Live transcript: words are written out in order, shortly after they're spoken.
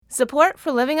Support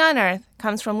for Living on Earth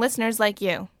comes from listeners like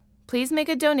you. Please make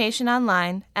a donation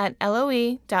online at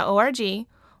loe.org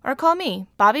or call me,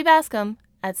 Bobby Bascom,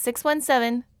 at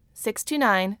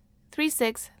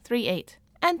 617-629-3638.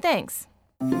 And thanks.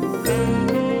 From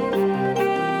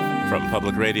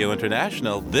Public Radio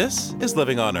International, this is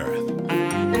Living on Earth.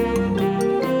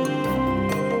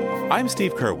 I'm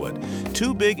Steve Kerwood.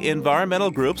 Two big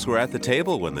environmental groups were at the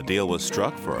table when the deal was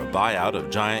struck for a buyout of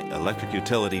giant electric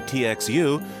utility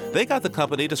TXU. They got the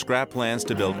company to scrap plans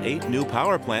to build 8 new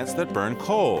power plants that burn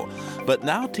coal. But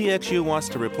now TXU wants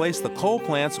to replace the coal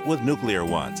plants with nuclear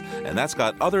ones, and that's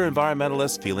got other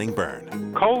environmentalists feeling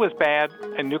burned. Coal is bad,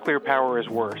 and nuclear power is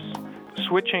worse.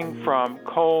 Switching from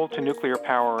coal to nuclear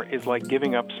power is like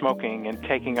giving up smoking and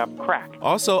taking up crack.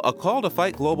 Also, a call to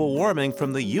fight global warming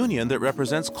from the union that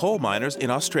represents coal miners in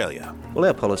Australia. Well,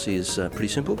 our policy is pretty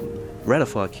simple.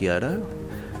 Ratify Kyoto,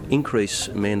 increase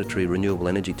mandatory renewable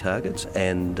energy targets,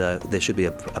 and there should be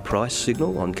a price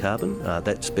signal on carbon.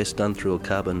 That's best done through a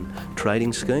carbon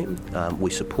trading scheme.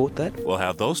 We support that. We'll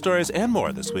have those stories and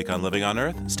more this week on Living on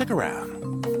Earth. Stick around.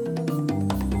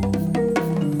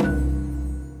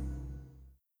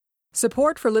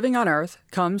 Support for Living on Earth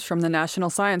comes from the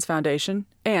National Science Foundation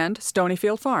and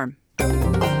Stonyfield Farm.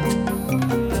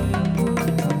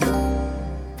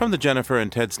 From the Jennifer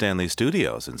and Ted Stanley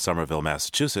studios in Somerville,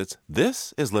 Massachusetts,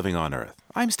 this is Living on Earth.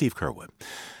 I'm Steve Kerwood.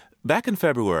 Back in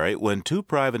February, when 2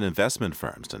 private investment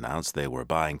firms announced they were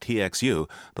buying TXU,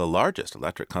 the largest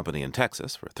electric company in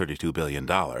Texas, for $32 billion,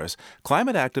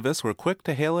 climate activists were quick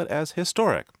to hail it as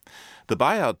historic. The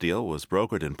buyout deal was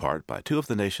brokered in part by 2 of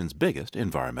the nation's biggest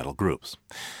environmental groups.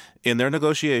 In their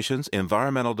negotiations,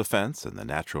 Environmental Defense and the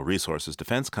Natural Resources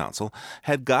Defense Council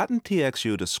had gotten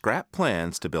TXU to scrap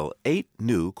plans to build 8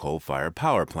 new coal-fired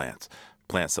power plants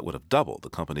that would have doubled the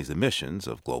company's emissions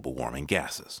of global warming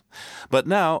gases. But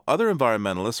now, other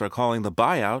environmentalists are calling the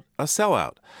buyout a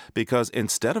sellout, because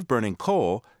instead of burning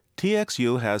coal,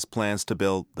 TXU has plans to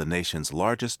build the nation's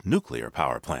largest nuclear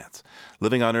power plants.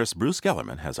 Living on Earth's Bruce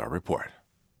Gellerman has our report.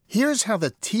 Here's how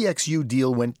the TXU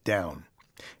deal went down.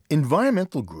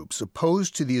 Environmental groups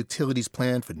opposed to the utility's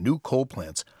plan for new coal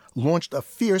plants launched a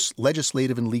fierce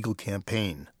legislative and legal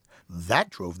campaign. That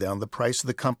drove down the price of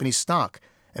the company's stock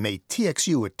and made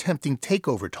TXU a tempting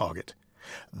takeover target.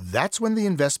 That's when the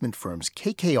investment firms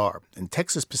KKR and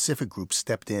Texas Pacific Group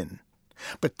stepped in.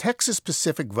 But Texas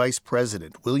Pacific Vice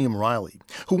President William Riley,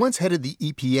 who once headed the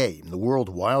EPA and the World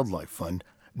Wildlife Fund,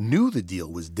 knew the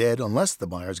deal was dead unless the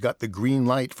buyers got the green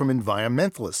light from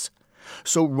environmentalists.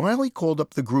 So Riley called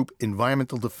up the group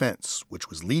Environmental Defense, which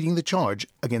was leading the charge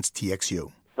against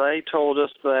TXU. They told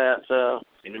us that,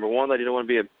 number one, they didn't want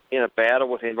to be in a battle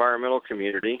with the environmental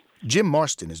community. Jim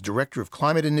Marston is Director of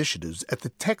Climate Initiatives at the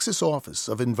Texas Office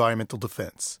of Environmental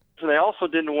Defense. And they also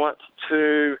didn't want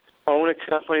to own a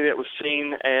company that was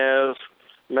seen as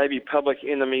maybe public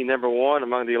enemy number one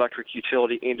among the electric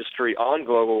utility industry on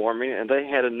global warming, and they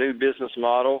had a new business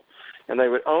model, and they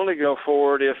would only go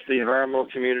forward if the environmental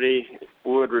community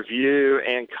would review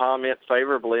and comment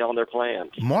favorably on their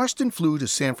plans. Marston flew to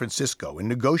San Francisco and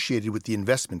negotiated with the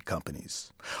investment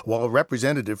companies, while a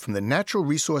representative from the Natural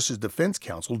Resources Defense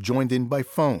Council joined in by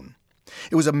phone.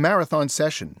 It was a marathon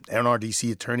session.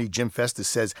 NRDC attorney Jim Festus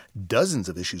says dozens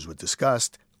of issues were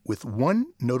discussed, with one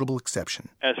notable exception.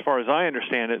 As far as I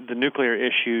understand it, the nuclear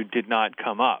issue did not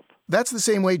come up. That's the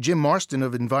same way Jim Marston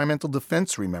of Environmental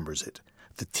Defense remembers it.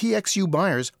 The TXU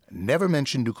buyers never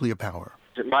mentioned nuclear power.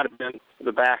 It might have been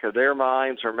the back of their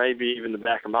minds or maybe even the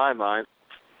back of my mind.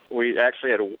 We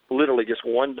actually had literally just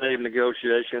one day of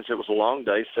negotiations. It was a long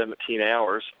day, 17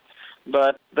 hours.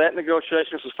 But that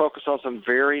negotiations was focused on some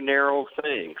very narrow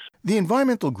things. The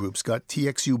environmental groups got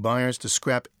TXU buyers to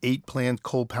scrap 8 planned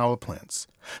coal power plants,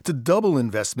 to double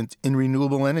investment in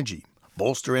renewable energy,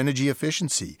 bolster energy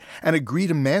efficiency, and agree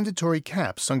to mandatory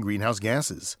caps on greenhouse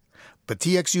gases. But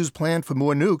TXU's plan for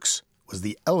more nukes was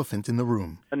the elephant in the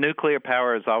room. Nuclear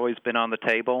power has always been on the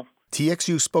table.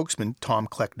 TXU spokesman Tom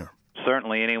Kleckner.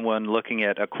 Certainly anyone looking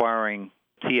at acquiring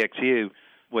TXU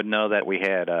would know that we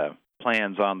had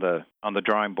plans on the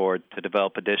drawing board to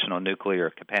develop additional nuclear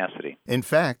capacity. In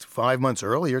fact, 5 months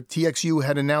earlier, TXU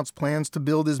had announced plans to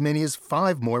build as many as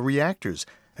 5 more reactors,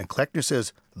 and Kleckner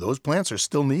says those plants are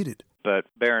still needed. But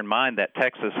bear in mind that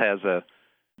Texas has the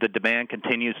demand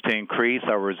continues to increase.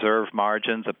 Our reserve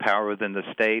margins of power within the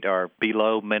state are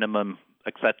below minimum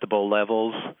acceptable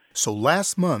levels. So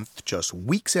last month, just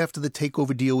weeks after the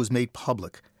takeover deal was made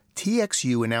public,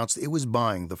 TXU announced it was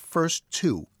buying the first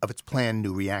 2 of its planned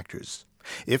new reactors.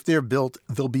 If they're built,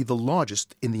 they'll be the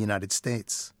largest in the United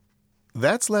States.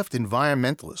 That's left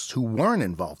environmentalists who weren't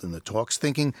involved in the talks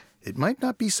thinking it might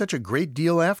not be such a great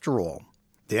deal after all.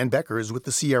 Dan Becker is with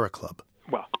the Sierra Club.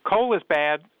 Well, coal is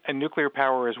bad and nuclear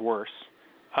power is worse.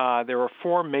 There are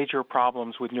four major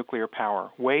problems with nuclear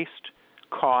power: waste,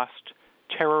 cost,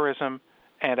 terrorism,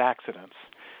 and accidents.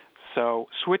 So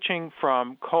switching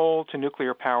from coal to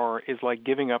nuclear power is like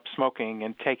giving up smoking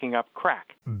and taking up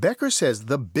crack. Becker says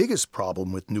the biggest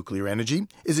problem with nuclear energy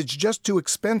is it's just too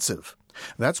expensive.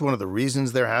 That's one of the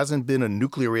reasons there hasn't been a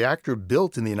nuclear reactor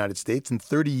built in the United States in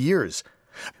 30 years.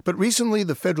 But recently,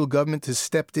 the federal government has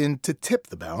stepped in to tip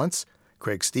the balance.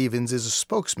 Craig Stevens is a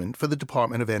spokesman for the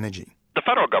Department of Energy. The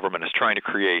federal government is trying to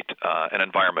create an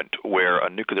environment where a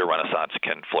nuclear renaissance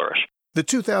can flourish. The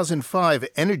 2005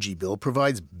 energy bill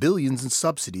provides billions in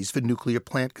subsidies for nuclear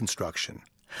plant construction.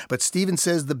 But Stevens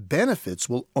says the benefits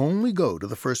will only go to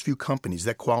the first few companies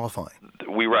that qualify.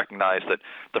 We recognize that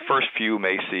the first few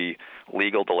may see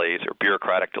legal delays or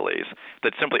bureaucratic delays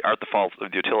that simply aren't the fault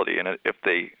of the utility. And if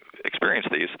they experience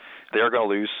these, they are going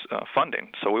to lose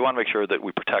funding. So we want to make sure that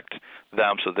we protect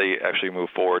them so they actually move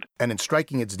forward. And in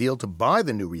striking its deal to buy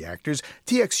the new reactors,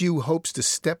 TXU hopes to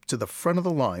step to the front of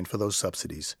the line for those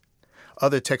subsidies.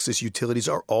 Other Texas utilities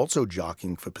are also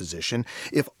jockeying for position.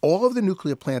 If all of the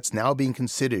nuclear plants now being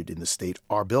considered in the state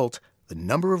are built, the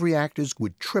number of reactors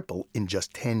would triple in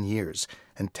just 10 years,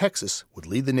 and Texas would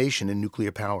lead the nation in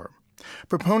nuclear power.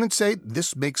 Proponents say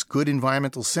this makes good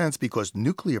environmental sense because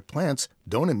nuclear plants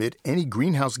don't emit any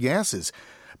greenhouse gases.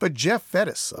 But Jeff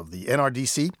Fettis of the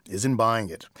NRDC isn't buying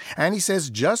it. And he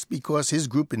says just because his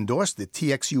group endorsed the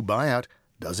TXU buyout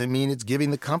doesn't mean it's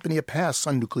giving the company a pass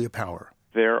on nuclear power.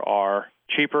 There are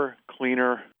cheaper,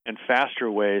 cleaner, and faster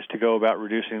ways to go about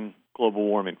reducing global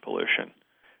warming pollution,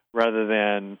 rather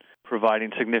than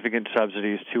providing significant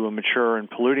subsidies to a mature and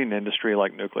polluting industry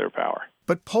like nuclear power.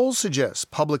 But polls suggest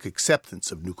public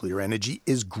acceptance of nuclear energy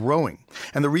is growing,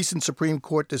 and the recent Supreme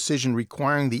Court decision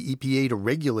requiring the EPA to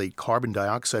regulate carbon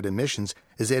dioxide emissions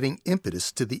is adding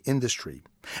impetus to the industry.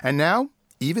 And now,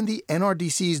 even the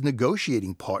NRDC's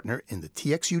negotiating partner in the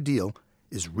TXU deal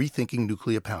is rethinking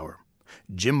nuclear power.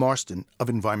 Jim Marston of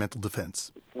Environmental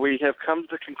Defense. We have come to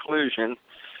the conclusion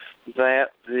that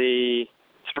the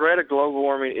threat of global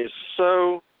warming is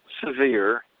so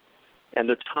severe and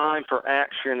the time for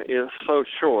action is so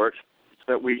short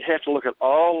that we have to look at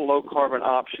all low-carbon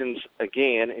options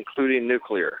again, including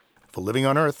nuclear. For Living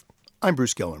on Earth, I'm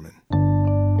Bruce Gellerman.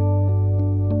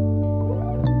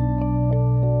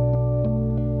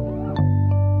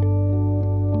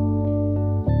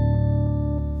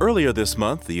 Earlier this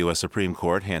month, the U.S. Supreme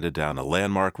Court handed down a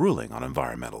landmark ruling on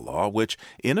environmental law, which,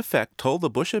 in effect, told the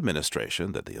Bush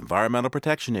administration that the Environmental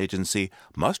Protection Agency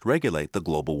must regulate the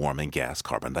global warming gas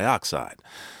carbon dioxide.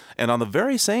 And on the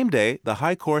very same day, the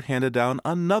High Court handed down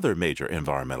another major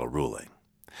environmental ruling.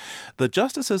 The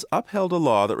justices upheld a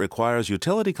law that requires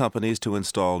utility companies to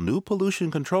install new pollution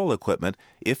control equipment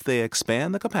if they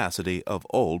expand the capacity of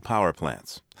old power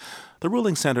plants. The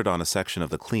ruling centered on a section of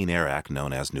the Clean Air Act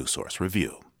known as New Source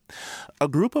Review. A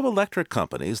group of electric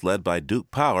companies led by Duke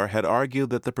Power had argued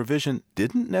that the provision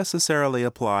didn't necessarily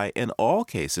apply in all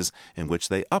cases in which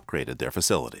they upgraded their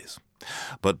facilities.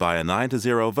 But by a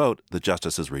 9-0 vote, the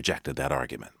justices rejected that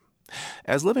argument.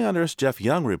 As Living on Earth's Jeff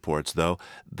Young reports, though,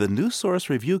 the New Source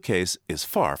Review case is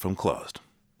far from closed.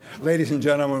 Ladies and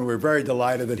gentlemen, we're very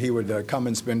delighted that he would come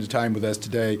and spend time with us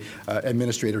today,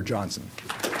 Administrator Johnson.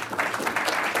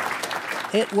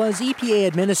 It was EPA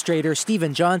Administrator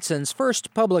Stephen Johnson's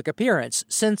first public appearance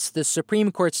since the Supreme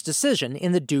Court's decision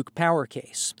in the Duke Power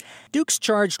case. Duke's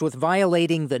charged with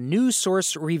violating the New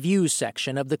Source Review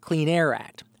section of the Clean Air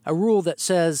Act, a rule that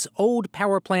says old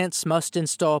power plants must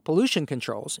install pollution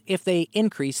controls if they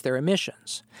increase their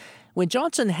emissions. When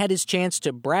Johnson had his chance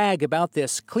to brag about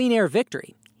this clean air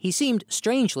victory, he seemed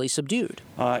strangely subdued.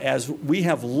 As we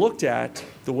have looked at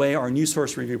the way our New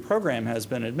Source Review program has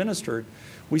been administered,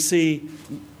 we see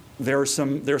there are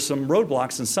some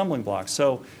roadblocks and stumbling blocks.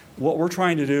 So what we're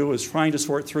trying to do is trying to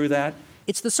sort through that.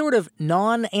 It's the sort of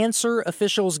non-answer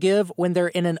officials give when they're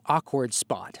in an awkward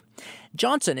spot.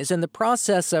 Johnson is in the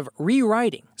process of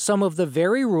rewriting some of the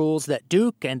very rules that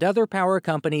Duke and other power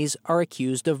companies are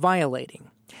accused of violating.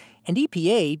 And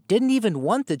EPA didn't even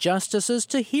want the justices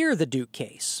to hear the Duke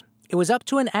case. It was up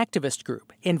to an activist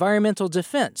group, Environmental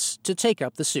Defense, to take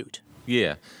up the suit.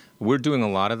 Yeah, we're doing a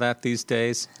lot of that these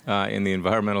days in the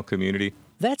environmental community.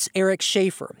 That's Eric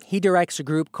Schaefer. He directs a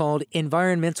group called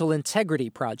Environmental Integrity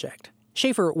Project.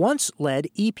 Schaefer once led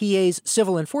EPA's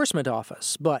Civil Enforcement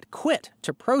Office, but quit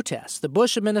to protest the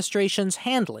Bush administration's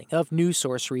handling of New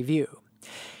Source Review.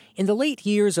 In the late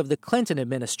years of the Clinton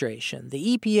administration,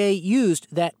 the EPA used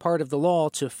that part of the law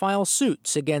to file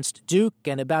suits against Duke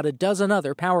and about a dozen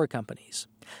other power companies.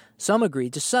 Some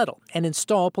agreed to settle and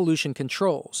install pollution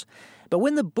controls. But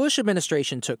when the Bush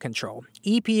administration took control,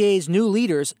 EPA's new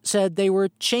leaders said they were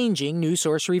changing new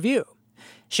source review.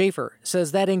 Schaefer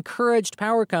says that encouraged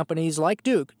power companies like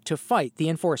Duke to fight the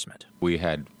enforcement. We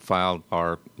had filed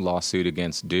our lawsuit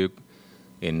against Duke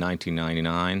in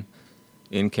 1999.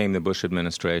 In came the Bush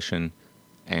administration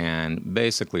and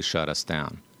basically shut us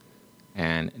down.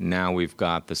 And now we've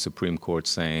got the Supreme Court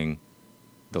saying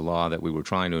the law that we were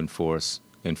trying to enforce,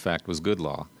 in fact, was good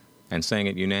law, and saying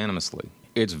it unanimously.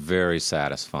 It's very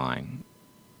satisfying.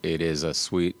 It is a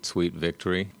sweet, sweet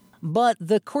victory. But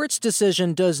the court's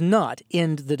decision does not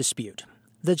end the dispute.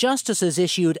 The justices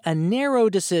issued a narrow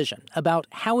decision about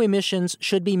how emissions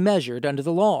should be measured under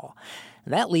the law.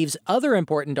 That leaves other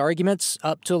important arguments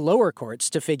up to lower courts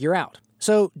to figure out.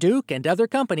 So Duke and other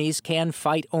companies can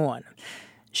fight on.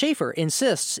 Schaefer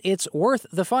insists it's worth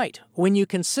the fight when you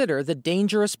consider the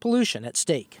dangerous pollution at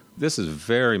stake. This is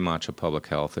very much a public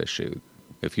health issue.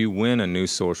 If you win a new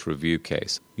source review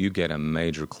case, you get a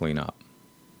major cleanup,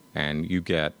 and you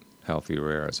get healthier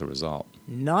air as a result.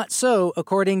 Not so,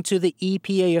 according to the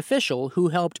EPA official who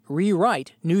helped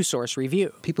rewrite new source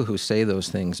review. People who say those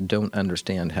things don't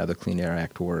understand how the Clean Air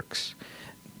Act works.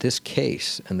 This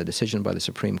case and the decision by the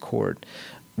Supreme Court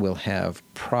will have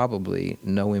probably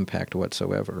no impact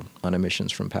whatsoever on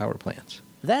emissions from power plants.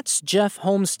 That's Jeff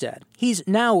Homestead. He's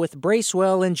now with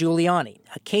Bracewell and Giuliani,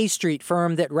 a K Street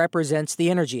firm that represents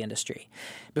the energy industry.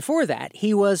 Before that,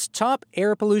 he was top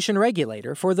air pollution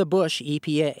regulator for the Bush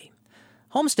EPA.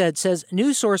 Homestead says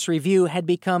new source review had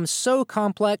become so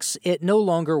complex it no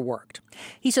longer worked.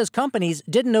 He says companies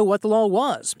didn't know what the law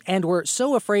was and were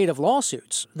so afraid of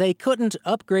lawsuits they couldn't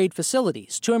upgrade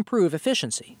facilities to improve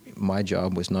efficiency. My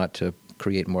job was not to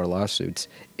create more lawsuits.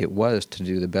 It was to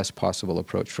do the best possible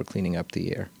approach for cleaning up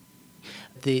the air.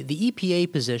 The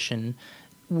EPA position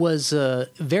was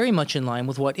very much in line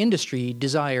with what industry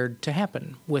desired to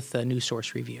happen with new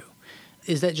source review.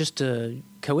 Is that just a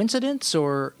coincidence,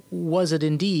 or was it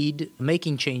indeed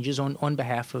making changes on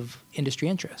behalf of industry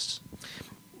interests?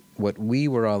 What we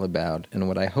were all about, and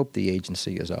what I hope the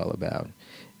agency is all about,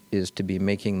 is to be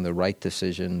making the right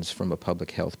decisions from a public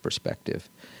health perspective.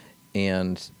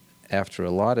 And after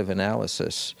a lot of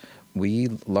analysis, we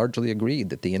largely agreed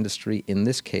that the industry in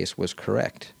this case was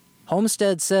correct.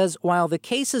 Homestead says while the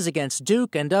cases against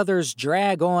Duke and others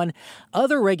drag on,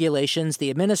 other regulations the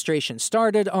administration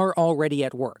started are already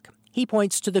at work. He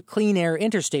points to the Clean Air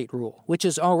Interstate Rule, which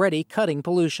is already cutting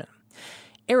pollution.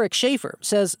 Eric Schaefer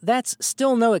says that's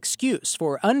still no excuse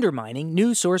for undermining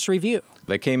new source review.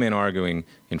 They came in arguing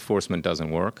enforcement doesn't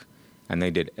work, and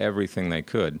they did everything they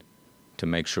could to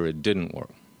make sure it didn't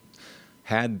work.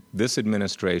 Had this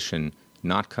administration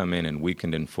not come in and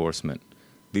weakened enforcement,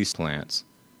 these plants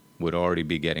would already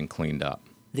be getting cleaned up.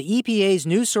 The EPA's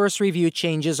new source review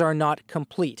changes are not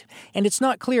complete, and it's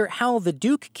not clear how the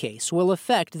Duke case will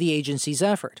affect the agency's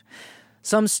effort.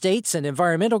 Some states and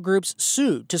environmental groups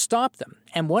sued to stop them,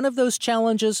 and one of those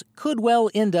challenges could well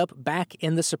end up back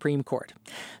in the Supreme Court.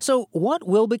 So what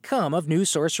will become of new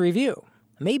source review?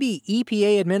 Maybe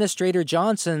EPA Administrator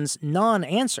Johnson's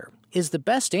non-answer is the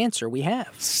best answer we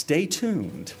have. Stay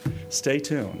tuned. Stay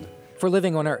tuned. For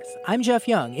Living on Earth, I'm Jeff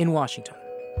Young in Washington.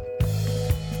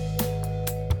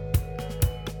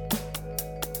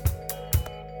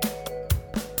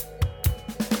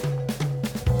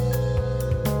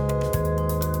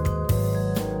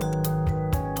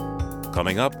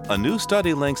 Coming up, a new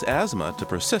study links asthma to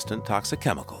persistent toxic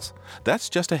chemicals. That's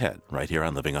just ahead, right here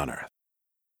on Living on Earth.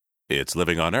 It's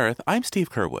Living on Earth. I'm Steve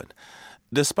Kerwood.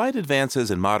 Despite advances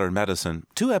in modern medicine,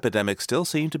 two epidemics still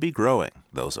seem to be growing,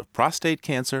 those of prostate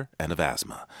cancer and of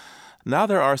asthma. Now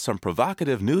there are some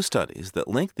provocative new studies that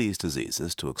link these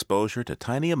diseases to exposure to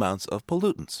tiny amounts of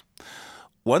pollutants.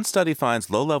 One study finds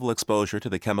low-level exposure to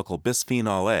the chemical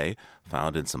bisphenol A,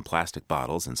 found in some plastic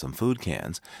bottles and some food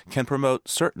cans, can promote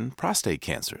certain prostate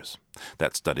cancers.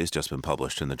 That study's just been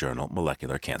published in the journal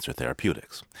Molecular Cancer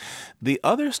Therapeutics. The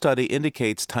other study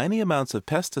indicates tiny amounts of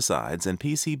pesticides and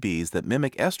PCBs that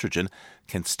mimic estrogen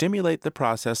can stimulate the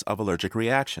process of allergic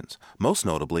reactions, most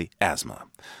notably asthma.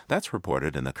 That's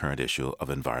reported in the current issue of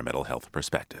Environmental Health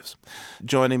Perspectives.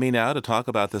 Joining me now to talk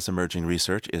about this emerging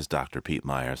research is Dr. Pete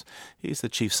Myers. He's the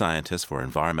chief scientist for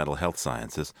Environmental Health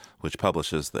Sciences, which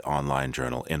publishes the online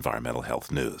journal Environmental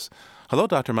Health News. Hello,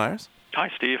 Dr. Myers. Hi,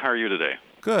 Steve. How are you today?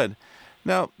 Good.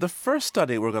 Now, the first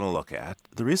study we're going to look at,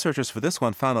 the researchers for this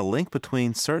one found a link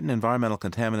between certain environmental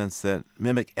contaminants that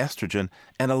mimic estrogen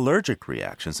and allergic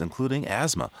reactions, including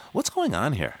asthma. What's going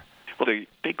on here? Well, the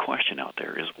big question out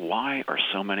there is why are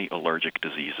so many allergic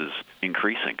diseases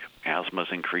increasing? Asthma is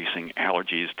increasing,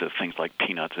 allergies to things like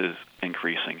peanuts is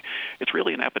increasing. It's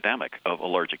really an epidemic of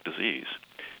allergic disease.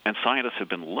 And scientists have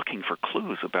been looking for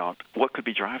clues about what could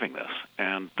be driving this.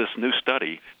 And this new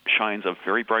study shines a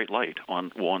very bright light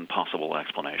on one possible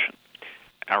explanation.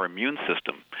 Our immune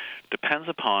system depends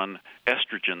upon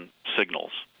estrogen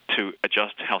signals to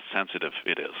adjust how sensitive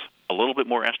it is. A little bit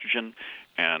more estrogen,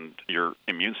 and your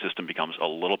immune system becomes a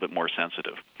little bit more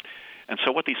sensitive. And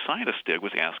so what these scientists did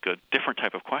was ask a different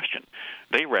type of question.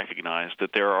 They recognized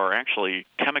that there are actually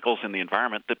chemicals in the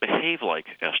environment that behave like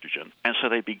estrogen. And so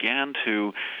they began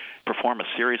to perform a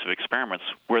series of experiments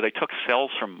where they took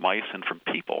cells from mice and from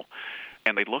people,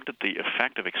 and they looked at the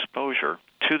effect of exposure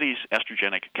to these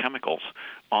estrogenic chemicals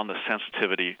on the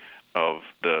sensitivity of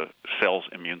the cell's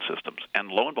immune systems. And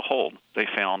lo and behold, they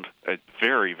found a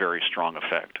very, very strong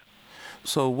effect.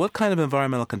 So what kind of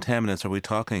environmental contaminants are we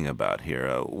talking about here?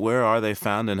 Where are they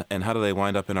found, and how do they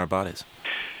wind up in our bodies?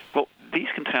 Well, these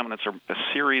contaminants are a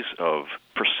series of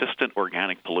persistent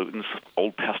organic pollutants,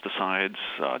 old pesticides,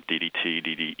 DDT,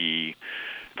 DDE,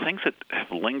 things that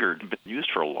have lingered, been used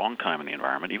for a long time in the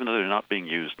environment, even though they're not being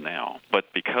used now. But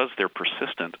because they're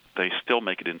persistent, they still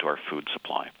make it into our food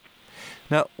supply.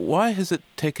 Now, why has it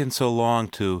taken so long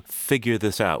to figure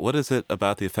this out? What is it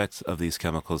about the effects of these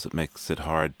chemicals that makes it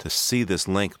hard to see this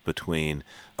link between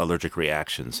allergic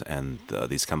reactions and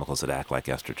these chemicals that act like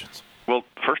estrogens? Well,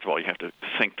 first of all, you have to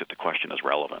think that the question is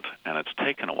relevant, and it's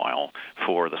taken a while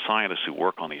for the scientists who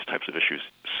work on these types of issues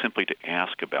simply to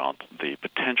ask about the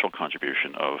potential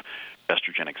contribution of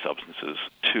estrogenic substances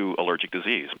to allergic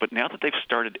disease. But now that they've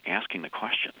started asking the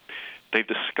question, they've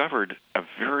discovered a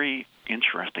very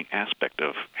interesting aspect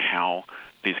of how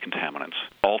these contaminants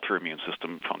alter immune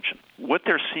system function. What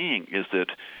they're seeing is that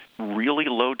really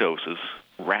low doses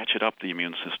ratchet up the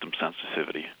immune system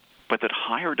sensitivity, but that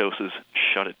higher doses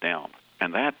shut it down.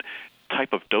 And that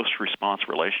type of dose-response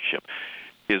relationship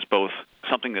is both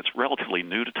something that's relatively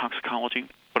new to toxicology,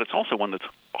 but it's also one that's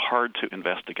hard to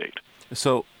investigate.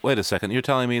 So, wait a second. You're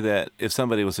telling me that if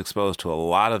somebody was exposed to a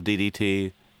lot of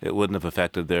DDT, it wouldn't have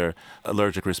affected their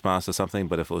allergic response to something,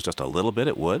 but if it was just a little bit,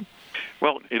 it would?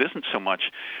 Well, it isn't so much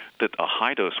that a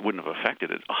high dose wouldn't have affected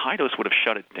it. A high dose would have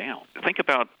shut it down. Think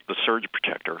about the surge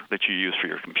protector that you use for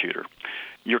your computer.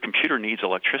 Your computer needs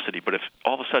electricity, but if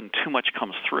all of a sudden too much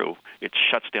comes through, it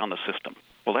shuts down the system.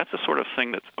 Well, that's the sort of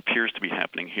thing that appears to be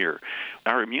happening here.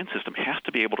 Our immune system has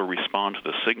to be able to respond to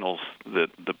the signals that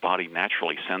the body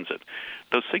naturally sends it.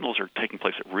 Those signals are taking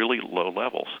place at really low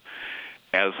levels.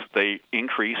 As they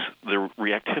increase, the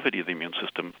reactivity of the immune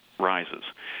system rises.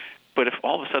 But if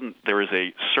all of a sudden there is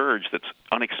a surge that's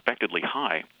unexpectedly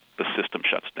high, the system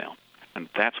shuts down. And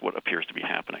that's what appears to be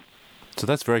happening. So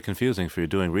that's very confusing for you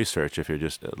doing research if you're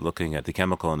just looking at the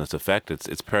chemical and its effect.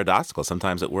 It's paradoxical.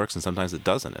 Sometimes it works and sometimes it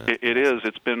doesn't. It is.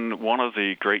 It's been one of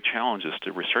the great challenges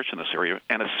to research in this area,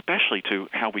 and especially to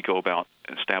how we go about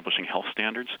establishing health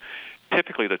standards.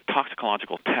 Typically, the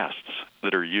toxicological tests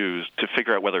that are used to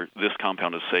figure out whether this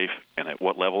compound is safe and at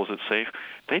what levels it's safe,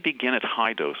 they begin at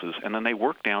high doses, and then they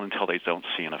work down until they don't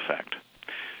see an effect.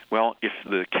 Well, if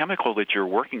the chemical that you're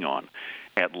working on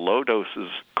at low doses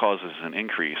causes an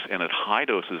increase and at high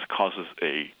doses causes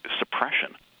a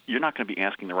suppression, you're not going to be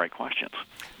asking the right questions.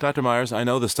 Dr. Myers, I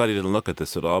know the study didn't look at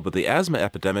this at all, but the asthma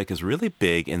epidemic is really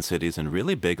big in cities and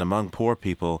really big among poor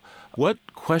people. What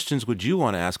questions would you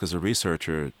want to ask as a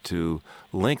researcher to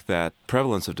link that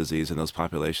prevalence of disease in those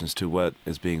populations to what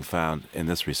is being found in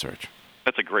this research?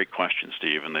 That's a great question,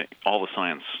 Steve, and all the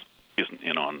science isn't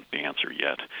in on the answer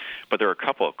yet. But there are a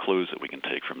couple of clues that we can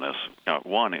take from this.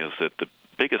 One is that the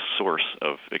biggest source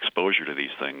of exposure to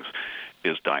these things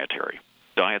is dietary.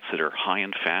 Diets that are high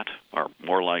in fat are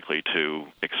more likely to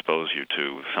expose you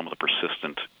to some of the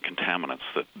persistent contaminants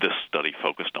that this study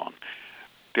focused on.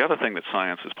 The other thing that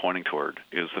science is pointing toward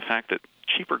is the fact that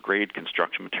cheaper grade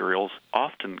construction materials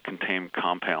often contain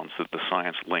compounds that the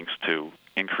science links to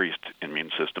increased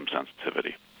immune system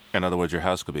sensitivity. In other words, your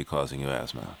house could be causing you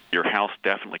asthma. Your house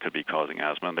definitely could be causing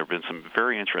asthma. And there have been some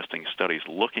very interesting studies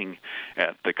looking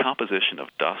at the composition of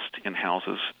dust in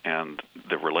houses and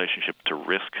the relationship to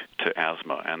risk to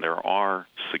asthma. And there are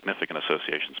significant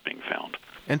associations being found.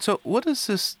 And so what does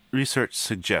this research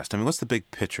suggest? I mean, what's the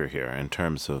big picture here in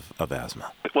terms of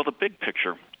asthma? Well, the big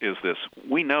picture is this.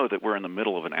 We know that we're in the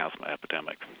middle of an asthma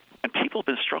epidemic. And people have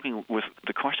been struggling with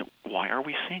the question, why are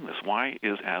we seeing this? Why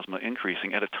is asthma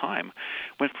increasing at a time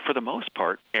when, for the most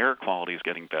part, air quality is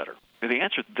getting better? And the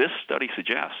answer this study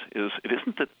suggests is it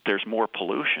isn't that there's more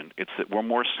pollution, it's that we're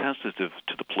more sensitive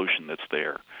to the pollution that's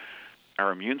there.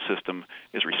 our immune system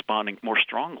is responding more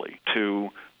strongly to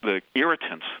the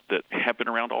irritants that have been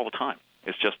around all the time.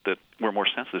 It's just that we're more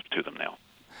sensitive to them now.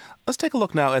 Let's take a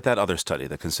look now at that other study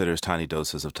that considers tiny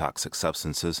doses of toxic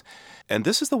substances. And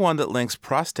this is the one that links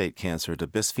prostate cancer to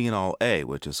bisphenol A,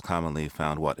 which is commonly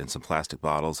found, in some plastic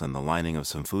bottles and the lining of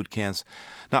some food cans.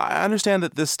 Now, I understand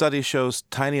that this study shows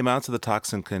tiny amounts of the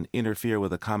toxin can interfere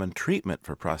with a common treatment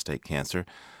for prostate cancer.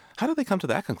 How did they come to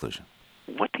that conclusion?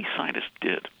 What these scientists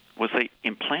did was they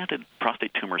implanted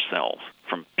prostate tumor cells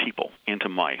from people into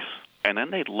mice, and then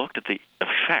they looked at the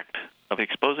effect of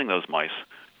exposing those mice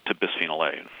to bisphenol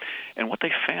A. And what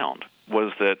they found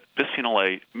was that bisphenol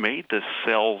A made the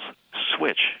cells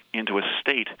switch into a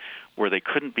state where they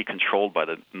couldn't be controlled by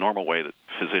the normal way that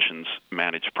physicians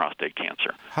manage prostate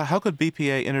cancer. How could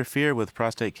BPA interfere with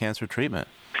prostate cancer treatment?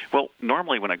 Well,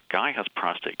 normally when a guy has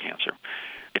prostate cancer,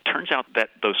 it turns out that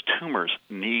those tumors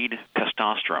need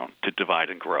testosterone to divide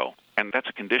and grow. And that's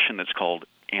a condition that's called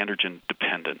androgen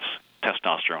dependence.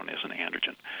 Testosterone is an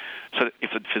androgen. So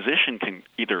if a physician can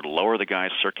either lower the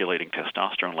guy's circulating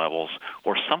testosterone levels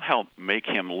or somehow make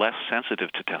him less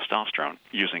sensitive to testosterone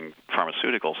using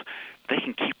pharmaceuticals, they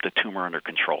can keep the tumor under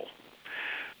control.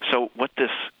 So what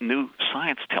this new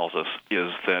science tells us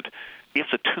is that if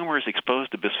the tumor is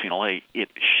exposed to bisphenol A, it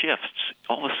shifts.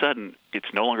 All of a sudden, it's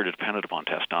no longer dependent upon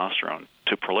testosterone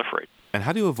to proliferate. And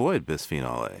how do you avoid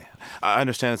bisphenol A? I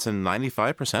understand it's in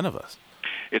 95% of us.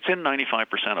 It's in 95%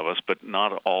 of us, but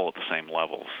not all at the same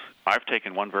levels. I've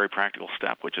taken one very practical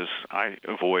step, which is I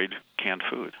avoid canned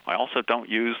food. I also don't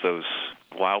use those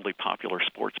wildly popular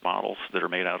sports bottles that are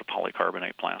made out of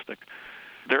polycarbonate plastic.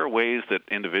 There are ways that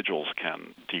individuals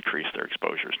can decrease their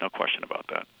exposures, no question about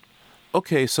that.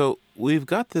 Okay, so we've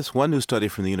got this one new study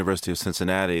from the University of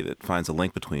Cincinnati that finds a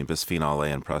link between bisphenol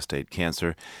A and prostate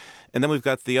cancer. And then we've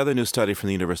got the other new study from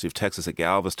the University of Texas at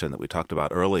Galveston that we talked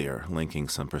about earlier, linking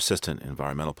some persistent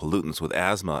environmental pollutants with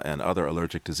asthma and other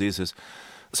allergic diseases.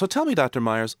 So tell me, Dr.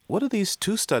 Myers, what do these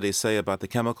two studies say about the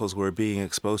chemicals we're being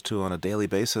exposed to on a daily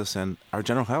basis and our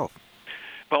general health?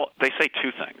 Well, they say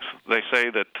two things. They say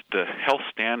that the health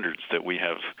standards that we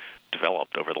have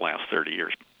developed over the last 30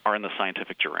 years are in the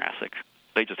scientific Jurassic.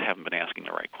 They just haven't been asking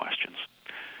the right questions.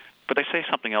 But they say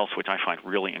something else which I find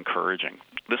really encouraging.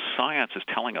 This science is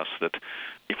telling us that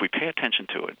if we pay attention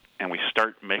to it and we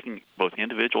start making both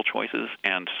individual choices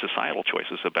and societal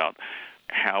choices about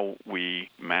how we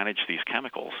manage these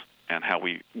chemicals and how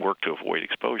we work to avoid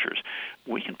exposures,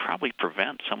 we can probably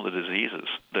prevent some of the diseases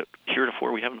that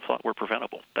heretofore we haven't thought were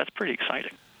preventable. That's pretty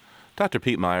exciting. Dr.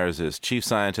 Pete Myers is Chief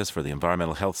Scientist for the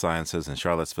Environmental Health Sciences in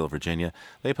Charlottesville, Virginia.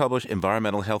 They publish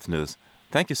Environmental Health News.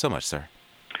 Thank you so much, sir.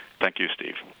 Thank you,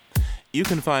 Steve. You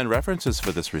can find references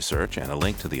for this research and a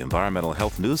link to the Environmental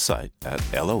Health News site at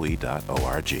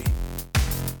loe.org.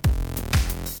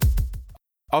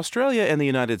 Australia and the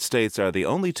United States are the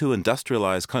only two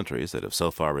industrialized countries that have so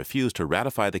far refused to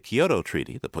ratify the Kyoto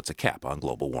Treaty that puts a cap on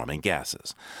global warming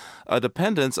gases. A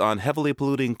dependence on heavily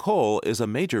polluting coal is a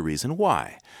major reason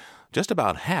why. Just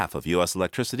about half of U.S.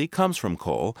 electricity comes from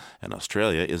coal, and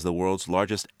Australia is the world's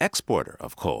largest exporter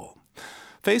of coal.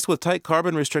 Faced with tight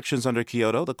carbon restrictions under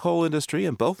Kyoto, the coal industry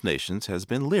in both nations has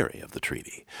been leery of the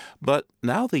treaty. But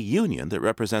now the union that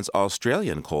represents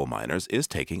Australian coal miners is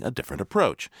taking a different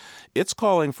approach. It's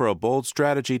calling for a bold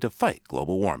strategy to fight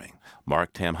global warming.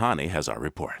 Mark Tamhani has our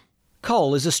report.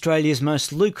 Coal is Australia's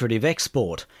most lucrative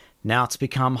export. Now it's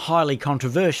become highly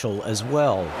controversial as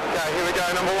well. Okay, here we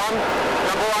go, number one,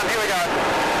 here we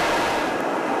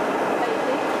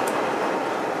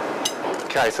go.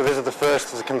 Okay, so these are the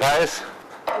first of the conveyors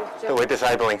that we're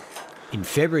disabling. In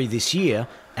February this year,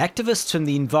 activists from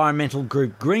the environmental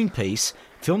group Greenpeace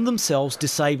filmed themselves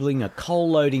disabling a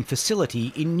coal loading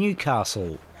facility in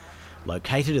Newcastle.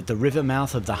 Located at the river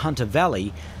mouth of the Hunter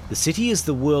Valley, the city is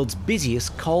the world's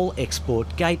busiest coal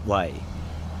export gateway.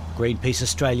 Greenpeace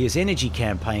Australia's energy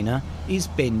campaigner is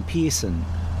Ben Pearson.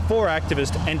 4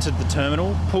 activists entered the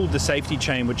terminal, pulled the safety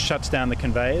chain which shuts down the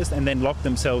conveyors, and then locked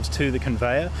themselves to the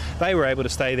conveyor. They were able to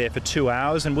stay there for 2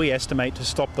 hours, and we estimate to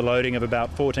stop the loading of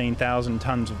about 14,000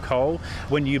 tonnes of coal.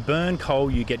 When you burn coal,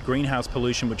 you get greenhouse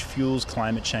pollution which fuels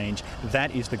climate change.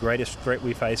 That is the greatest threat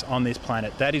we face on this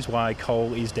planet. That is why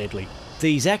coal is deadly.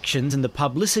 These actions and the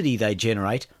publicity they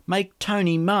generate make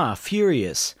Tony Ma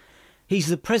furious. He's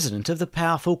the president of the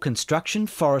powerful Construction,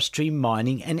 Forestry,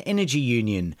 Mining and Energy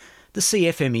Union, the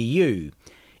CFMEU.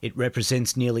 It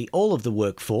represents nearly all of the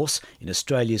workforce in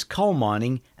Australia's coal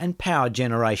mining and power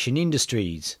generation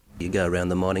industries. You go around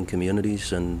the mining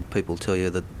communities and people tell you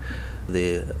that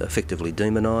They're effectively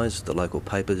demonised. The local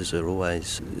papers are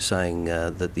always saying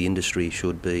that the industry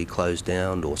should be closed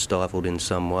down or stifled in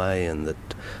some way, and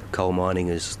that coal mining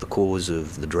is the cause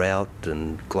of the drought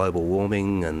and global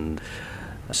warming. And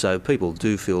so people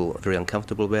do feel very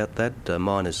uncomfortable about that.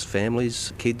 Miners'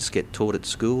 families, kids get taught at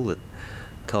school that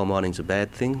coal mining's a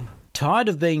bad thing. Tired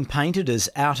of being painted as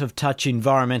out-of-touch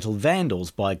environmental vandals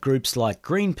by groups like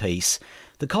Greenpeace,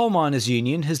 the Coal Miners'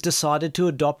 Union has decided to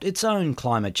adopt its own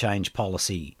climate change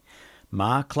policy.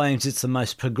 Ma claims it's the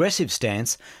most progressive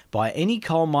stance by any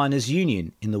coal miners'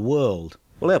 union in the world.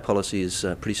 Well, our policy is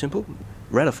pretty simple.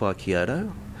 Ratify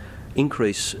Kyoto,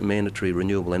 increase mandatory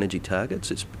renewable energy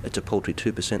targets. It's a paltry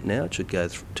 2% now. It should go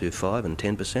to 5 and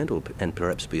 10% and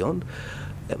perhaps beyond.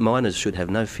 Miners should have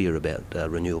no fear about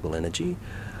renewable energy.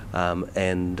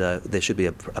 And there should be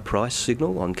a price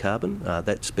signal on carbon.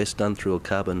 That's best done through a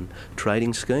carbon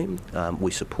trading scheme.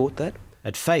 We support that.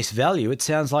 At face value, it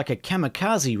sounds like a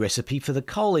kamikaze recipe for the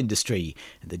coal industry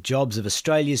and the jobs of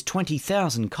Australia's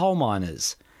 20,000 coal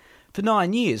miners. For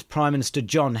 9 years, Prime Minister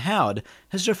John Howard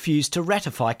has refused to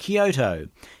ratify Kyoto,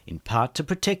 in part to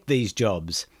protect these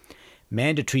jobs.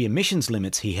 Mandatory emissions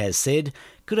limits, he has said,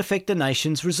 could affect the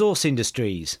nation's resource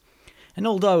industries. And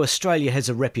although Australia has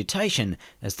a reputation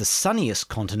as the sunniest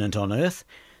continent on Earth,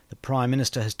 the Prime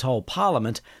Minister has told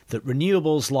Parliament that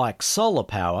renewables like solar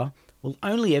power will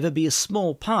only ever be a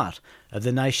small part of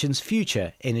the nation's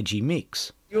future energy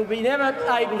mix. You'll be never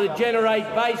able to generate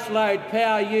baseload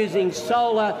power using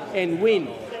solar and wind.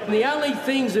 And the only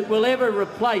things that will ever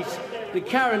replace the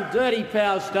current dirty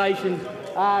power stations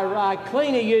are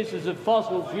cleaner uses of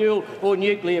fossil fuel or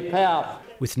nuclear power.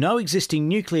 With no existing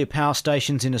nuclear power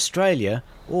stations in Australia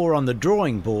or on the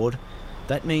drawing board,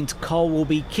 that means coal will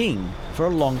be king for a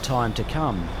long time to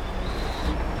come.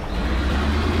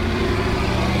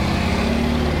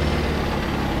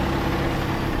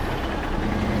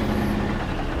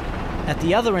 At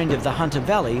the other end of the Hunter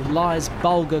Valley lies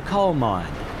Bulga Coal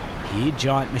Mine. Here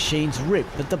giant machines rip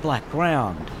at the black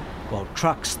ground, while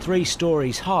trucks 3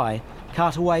 stories high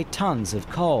cart away tons of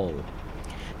coal.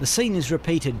 The scene is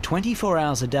repeated 24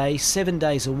 hours a day, 7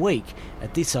 days a week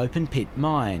at this open pit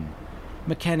mine.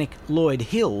 Mechanic Lloyd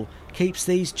Hill keeps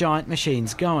these giant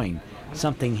machines going,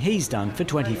 something he's done for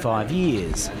 25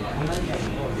 years.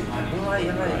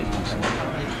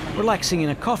 Relaxing in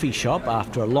a coffee shop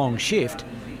after a long shift,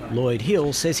 Lloyd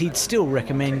Hill says he'd still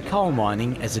recommend coal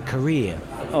mining as a career.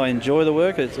 I enjoy the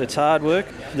work, it's hard work.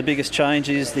 The biggest change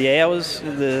is the hours,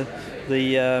 the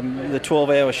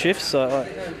 12-hour shifts.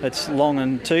 It's long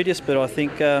and tedious, but I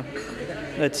think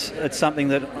it's something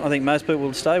that I think most people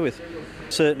will stay with.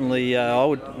 Certainly,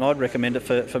 I'd recommend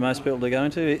it for most people to go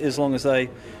into, as long as they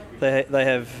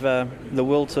have the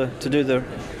will to do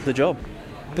the job.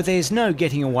 But there's no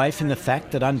getting away from the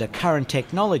fact that under current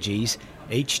technologies,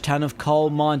 each tonne of coal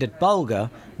mined at Bulga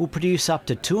will produce up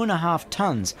to 2.5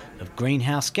 tonnes of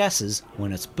greenhouse gases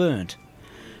when it's burnt.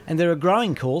 And there are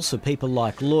growing calls for people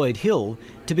like Lloyd Hill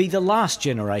to be the last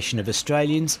generation of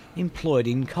Australians employed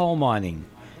in coal mining.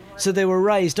 So there were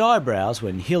raised eyebrows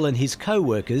when Hill and his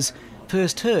co-workers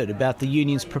first heard about the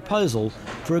union's proposal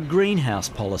for a greenhouse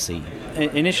policy.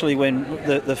 Initially, when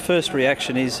the first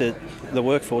reaction is that the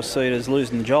workforce see it as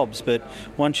losing jobs, but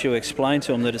once you explain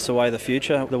to them that it's the way of the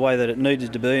future, the way that it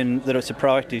needed to be, and that it's a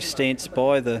proactive stance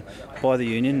by the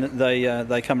union,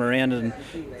 they come around. And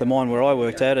the mine where I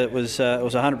worked at, it was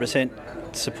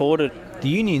 100% supported. The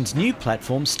union's new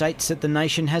platform states that the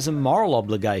nation has a moral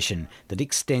obligation that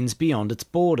extends beyond its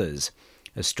borders.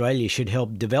 Australia should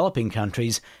help developing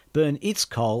countries burn its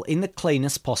coal in the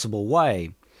cleanest possible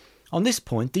way. On this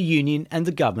point, the union and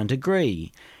the government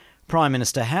agree. Prime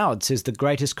Minister Howard says the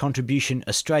greatest contribution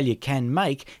Australia can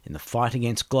make in the fight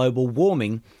against global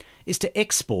warming is to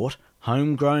export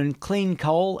homegrown clean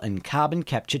coal and carbon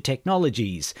capture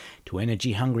technologies to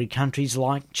energy-hungry countries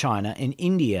like China and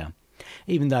India,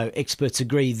 even though experts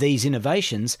agree these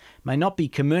innovations may not be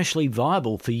commercially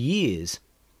viable for years.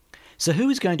 So who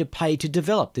is going to pay to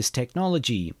develop this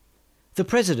technology? The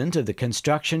president of the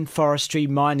Construction, Forestry,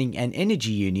 Mining and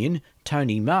Energy Union,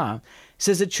 Tony Ma,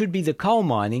 says it should be the coal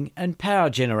mining and power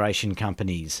generation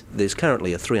companies. There's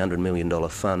currently a $300 million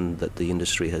fund that the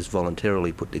industry has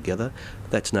voluntarily put together.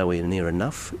 That's nowhere near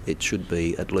enough. It should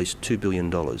be at least $2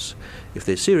 billion. If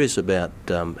they're serious about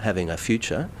having a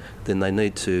future, then they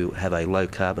need to have a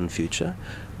low-carbon future.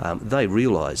 They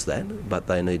realise that, but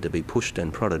they need to be pushed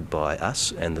and prodded by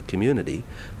us and the community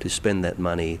to spend that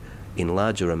money in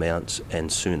larger amounts and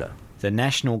sooner. The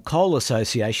National Coal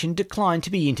Association declined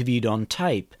to be interviewed on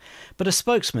tape, but a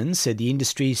spokesman said the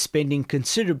industry is spending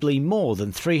considerably more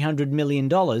than $300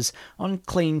 million on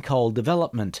clean coal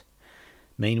development.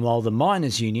 Meanwhile, the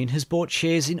Miners' Union has bought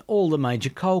shares in all the major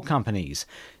coal companies,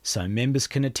 so members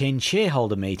can attend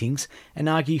shareholder meetings and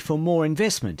argue for more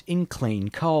investment in clean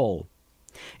coal.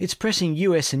 It's pressing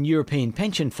US and European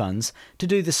pension funds to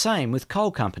do the same with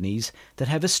coal companies that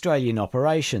have Australian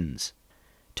operations.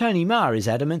 Tony Marr is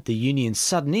adamant the union's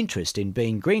sudden interest in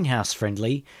being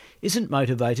greenhouse-friendly isn't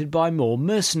motivated by more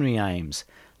mercenary aims,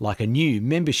 like a new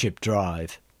membership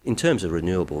drive. In terms of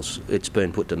renewables, it's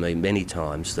been put to me many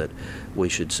times that we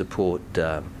should support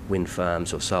wind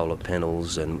farms or solar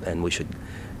panels and we should,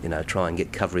 try and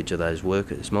get coverage of those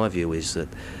workers. My view is that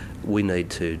we need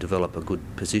to develop a good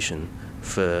position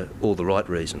for all the right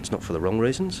reasons, not for the wrong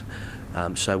reasons,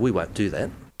 so we won't do that.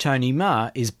 Tony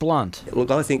Marr is blunt. Look,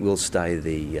 I think we'll stay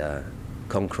the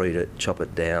concrete it, chop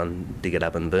it down, dig it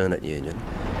up and burn it union.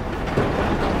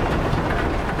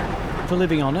 For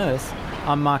Living on Earth,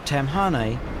 I'm Mark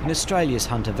Tamhane in Australia's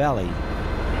Hunter Valley.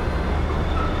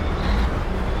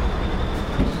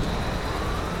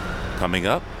 Coming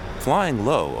up, flying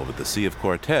low over the Sea of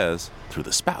Cortez through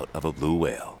the spout of a blue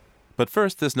whale. But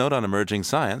first, this note on emerging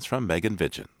science from Megan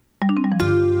Vigent.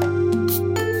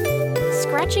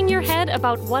 Scratching your head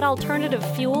about what alternative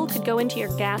fuel could go into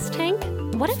your gas tank?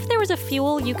 What if there was a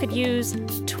fuel you could use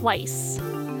twice?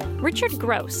 Richard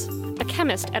Gross, a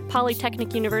chemist at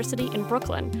Polytechnic University in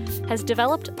Brooklyn, has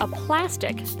developed a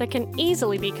plastic that can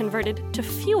easily be converted to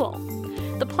fuel.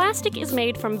 The plastic is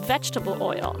made from vegetable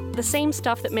oil, the same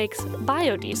stuff that makes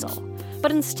biodiesel.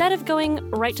 But instead of going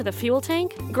right to the fuel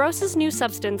tank, Gross's new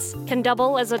substance can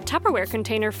double as a Tupperware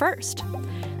container first.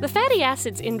 The fatty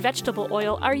acids in vegetable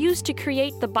oil are used to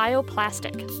create the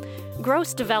bioplastic.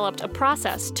 Gross developed a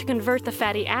process to convert the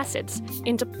fatty acids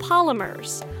into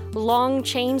polymers, long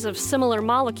chains of similar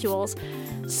molecules,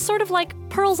 sort of like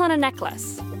pearls on a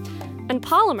necklace. And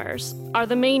polymers are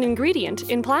the main ingredient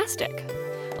in plastic.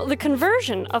 The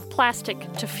conversion of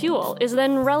plastic to fuel is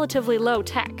then relatively low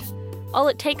tech. All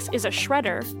it takes is a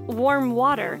shredder, warm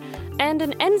water, and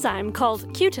an enzyme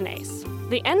called cutinase.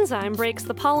 The enzyme breaks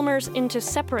the polymers into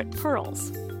separate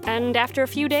pearls. And after a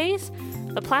few days,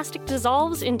 the plastic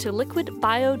dissolves into liquid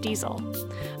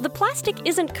biodiesel. The plastic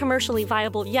isn't commercially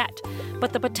viable yet,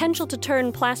 but the potential to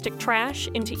turn plastic trash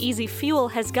into easy fuel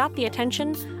has got the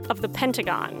attention of the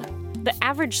Pentagon. The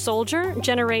average soldier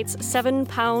generates 7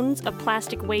 pounds of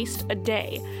plastic waste a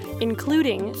day,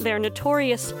 including their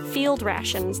notorious field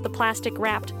rations, the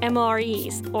plastic-wrapped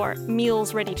MREs, or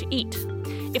meals ready to eat.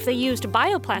 If they used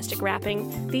bioplastic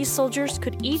wrapping, these soldiers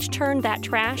could each turn that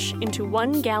trash into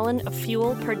 1 gallon of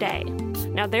fuel per day.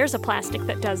 Now there's a plastic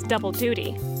that does double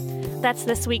duty. That's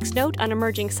this week's note on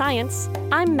emerging science.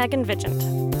 I'm Megan Vigent.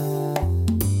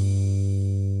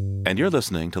 And you're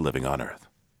listening to Living on Earth.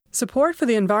 Support for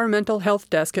the Environmental Health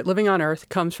Desk at Living on Earth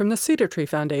comes from the Cedar Tree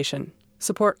Foundation.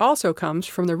 Support also comes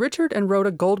from the Richard and Rhoda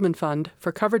Goldman Fund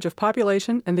for coverage of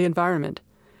population and the environment.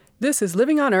 This is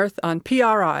Living on Earth on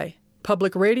PRI,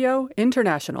 Public Radio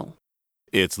International.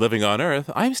 It's Living on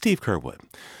Earth. I'm Steve Kerwood.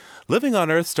 Living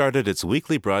on Earth started its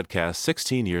weekly broadcast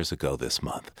 16 years ago this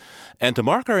month. And to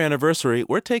mark our anniversary,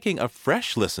 we're taking a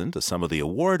fresh listen to some of the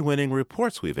award-winning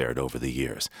reports we've aired over the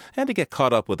years, and to get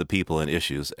caught up with the people and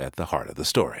issues at the heart of the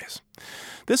stories.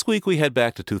 This week we head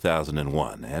back to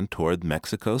 2001 and toward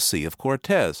Mexico's Sea of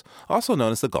Cortez, also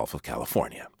known as the Gulf of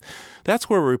California. That's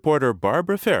where reporter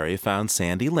Barbara Ferry found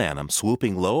Sandy Lanham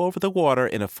swooping low over the water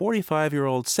in a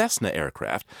 45-year-old Cessna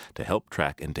aircraft to help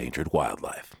track endangered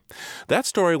wildlife. That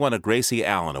story won a Gracie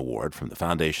Allen Award from the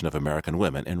Foundation of American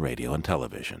Women in Radio and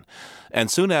Television.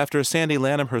 And soon after, Sandy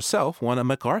Lanham herself won a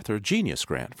MacArthur Genius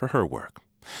Grant for her work.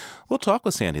 We'll talk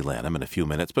with Sandy Lanham in a few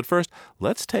minutes, but first,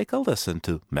 let's take a listen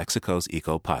to Mexico's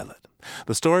Eco-Pilot.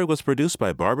 The story was produced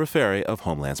by Barbara Ferry of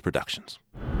Homelands Productions.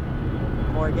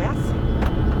 More gas?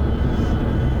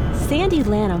 Sandy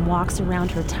Lanham walks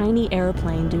around her tiny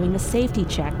airplane doing a safety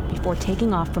check before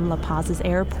taking off from La Paz's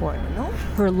airport.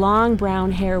 Her long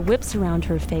brown hair whips around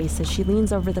her face as she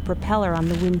leans over the propeller on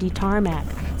the windy tarmac,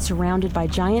 surrounded by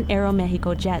giant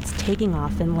Aeromexico jets taking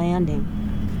off and landing.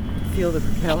 Feel the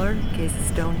propeller in case the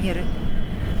stone hit it.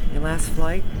 Your last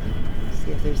flight.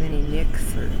 See if there's any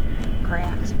nicks or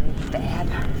cracks or anything bad.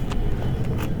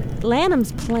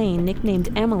 Lanham's plane,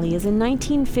 nicknamed Emily, is a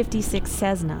 1956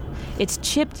 Cessna. Its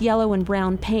chipped yellow and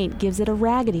brown paint gives it a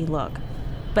raggedy look.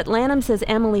 But Lanham says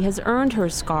Emily has earned her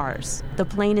scars. The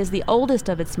plane is the oldest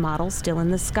of its models still in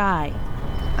the sky.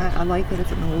 I like that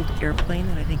it's an old airplane,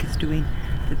 and I think it's doing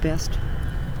the best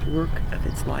work of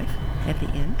its life at the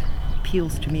end.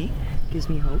 Appeals to me, gives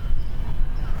me hope.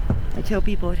 I tell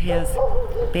people it has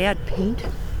bad paint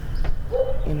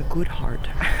and a good heart.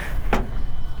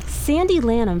 Sandy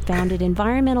Lanham founded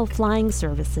Environmental Flying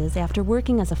Services after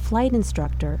working as a flight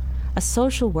instructor, a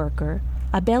social worker,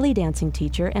 a belly dancing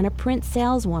teacher, and a print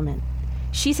saleswoman.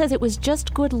 She says it was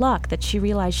just good luck that she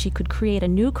realized she could create a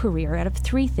new career out of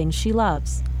 3 things she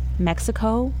loves: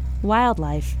 Mexico,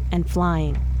 wildlife, and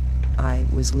flying. I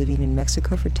was living in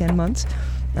Mexico for 10 months.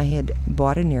 I had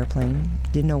bought an airplane,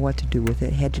 didn't know what to do with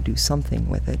it, had to do something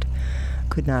with it,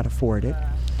 could not afford it.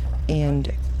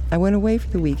 And I went away for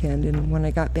the weekend, and when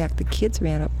I got back, the kids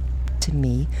ran up to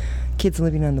me, kids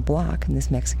living on the block in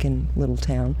this Mexican little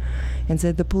town, and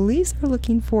said, "The police are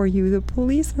looking for you, the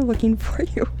police are looking for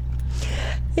you."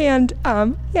 And,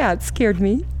 it scared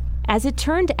me. As it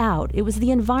turned out, it was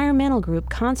the environmental group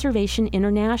Conservation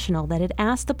International that had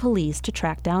asked the police to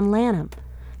track down Lanham.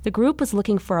 The group was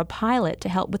looking for a pilot to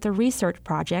help with a research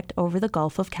project over the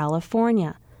Gulf of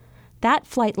California. That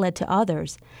flight led to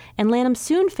others, and Lanham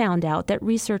soon found out that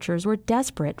researchers were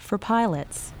desperate for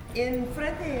pilots.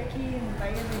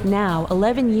 Now,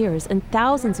 11 years and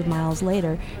thousands of miles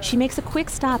later, she makes a quick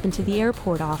stop into the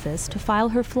airport office to file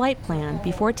her flight plan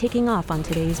before taking off on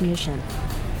today's mission.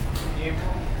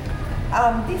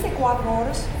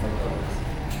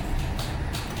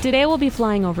 Today we'll be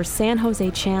flying over San Jose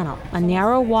Channel, a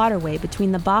narrow waterway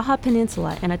between the Baja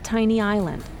Peninsula and a tiny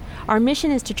island. Our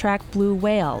mission is to track blue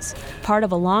whales, part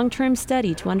of a long-term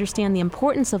study to understand the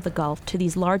importance of the Gulf to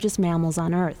these largest mammals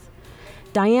on Earth.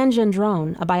 Diane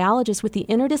Gendron, a biologist with the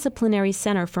Interdisciplinary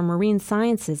Center for Marine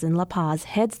Sciences in La Paz,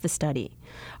 heads the study.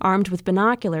 Armed with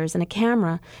binoculars and a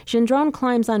camera, Gendron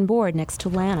climbs on board next to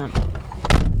Lanham.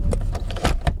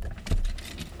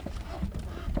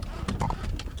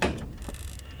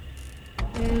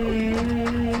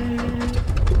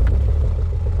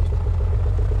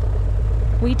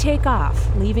 We take off,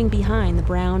 leaving behind the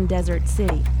brown desert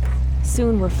city.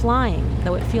 Soon we're flying,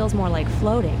 though it feels more like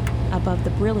floating, above the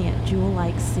brilliant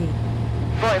jewel-like sea.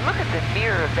 Boy, look at the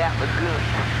mirror of that lagoon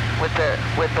with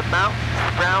the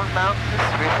mountains, brown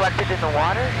mountains reflected in the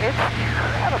water. It's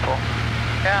incredible.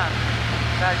 Yeah,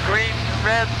 that green,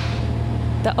 red.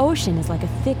 The ocean is like a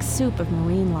thick soup of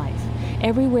marine life.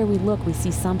 Everywhere we look, we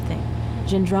see something.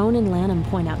 Gendron and Lanham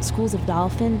point out schools of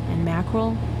dolphin and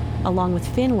mackerel, along with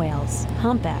fin whales,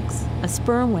 humpbacks, a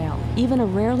sperm whale, even a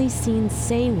rarely seen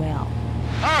sei whale.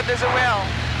 Oh, there's a whale.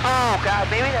 Oh, God,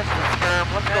 maybe that's the sperm.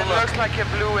 It looks like a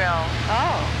blue whale.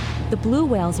 Oh. The blue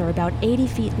whales are about 80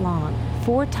 feet long,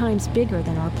 4 times bigger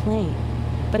than our plane.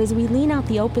 But as we lean out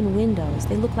the open windows,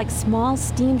 they look like small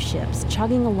steamships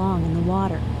chugging along in the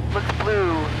water. Looks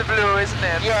blue. The blue, isn't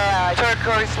it? Yeah.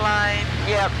 Turquoise line.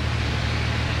 Yep.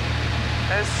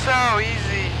 It's so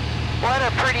easy. What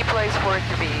a pretty place for it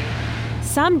to be.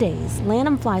 Some days,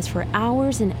 Lanham flies for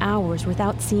hours and hours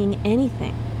without seeing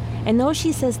anything. And though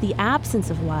she says the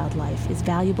absence of wildlife is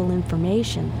valuable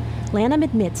information, Lanham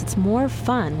admits it's more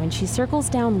fun when she circles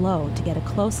down low to get a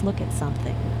close look at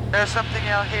something. There's something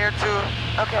out here too.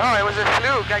 Okay. Oh, it was a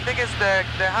fluke. I think it's the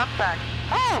humpback.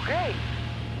 Oh, great.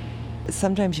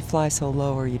 Sometimes you fly so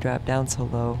low or you drop down so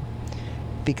low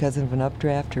because of an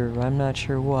updraft or I'm not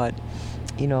sure what.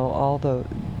 You know, all the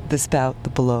spout, the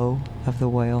blow of the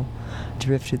whale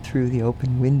drifted through the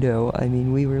open window. I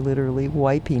mean, we were literally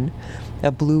wiping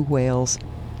a blue whale's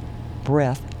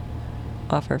breath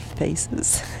off our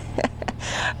faces.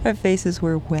 Our faces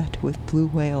were wet with blue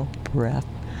whale breath.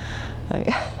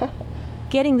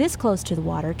 Getting this close to the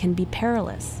water can be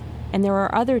perilous, and there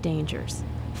are other dangers.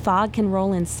 Fog can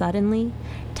roll in suddenly.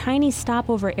 Tiny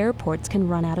stopover airports can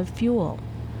run out of fuel.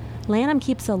 Lanham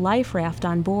keeps a life raft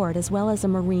on board as well as a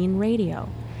marine radio.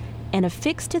 And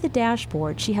affixed to the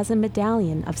dashboard, she has a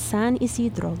medallion of San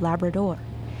Isidro Labrador.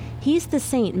 He's the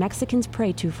saint Mexicans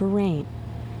pray to for rain.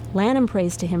 Lanham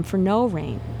prays to him for no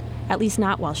rain, at least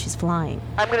not while she's flying.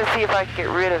 I'm going to see if I can get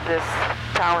rid of this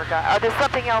tower guy. Oh, there's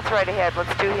something else right ahead.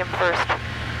 Let's do him first.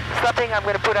 Something I'm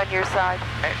going to put on your side.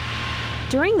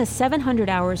 During the 700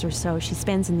 hours or so she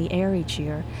spends in the air each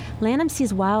year, Lanham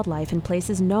sees wildlife in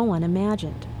places no one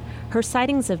imagined. Her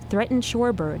sightings of threatened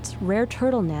shorebirds, rare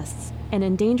turtle nests, and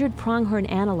endangered pronghorn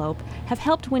antelope have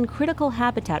helped win critical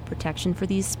habitat protection for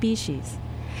these species.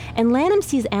 And Lanham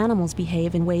sees animals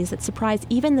behave in ways that surprise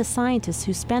even the scientists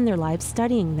who spend their lives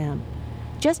studying them.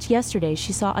 Just yesterday,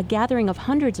 she saw a gathering of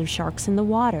hundreds of sharks in the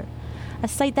water, a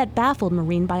sight that baffled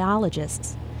marine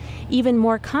biologists. Even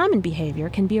more common behavior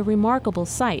can be a remarkable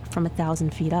sight from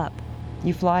 1,000 feet up.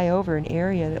 You fly over an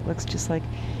area that looks just like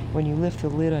when you lift the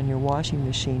lid on your washing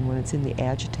machine when it's in the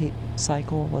agitate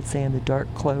cycle, let's say in the dark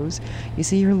clothes. You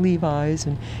see your Levi's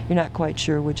and you're not quite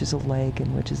sure which is a leg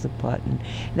and which is the butt, and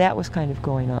that was kind of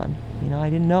going on. You know, I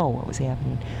didn't know what was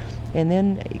happening. And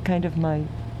then kind of my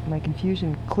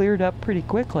confusion cleared up pretty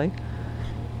quickly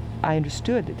I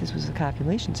understood that this was a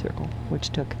copulation circle, which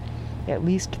took at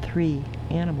least 3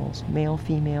 animals, male,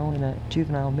 female, and a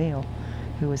juvenile male,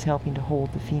 who was helping to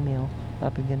hold the female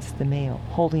up against the male,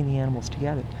 holding the animals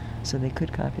together so they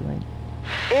could copulate.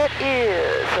 It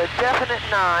is a definite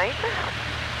 9.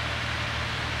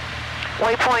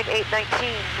 Waypoint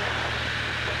 819.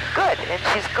 Good, and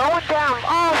she's going down.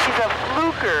 Oh, she's a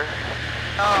fluker.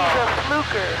 She's a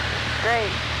fluker.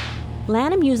 Great.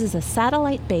 Lanham uses a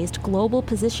satellite-based global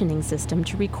positioning system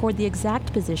to record the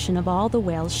exact position of all the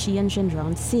whales she and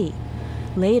Gendron see.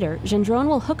 Later, Gendron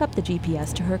will hook up the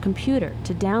GPS to her computer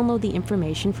to download the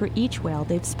information for each whale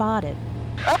they've spotted.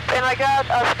 Up, and I got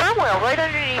a sperm whale right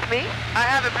underneath me. I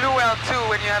have a blue whale too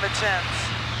when you have a chance.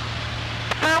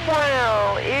 Sperm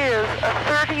whale is a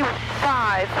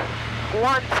 35.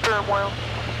 1 sperm whale.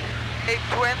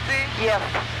 820? Yes,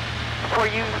 for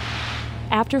you.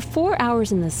 After 4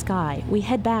 hours in the sky, we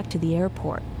head back to the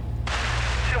airport.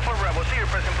 04 Bravo, see your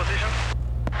present position.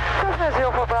 Cessna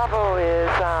 04 Bravo is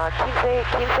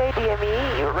 15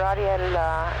 DME, radial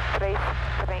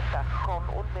 330, con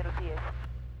 1 minuto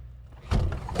 10.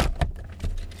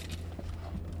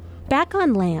 Back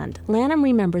on land, Lanham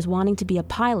remembers wanting to be a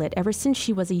pilot ever since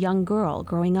she was a young girl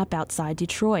growing up outside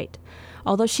Detroit.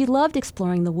 Although she loved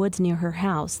exploring the woods near her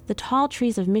house, the tall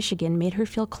trees of Michigan made her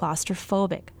feel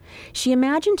claustrophobic. She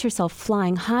imagined herself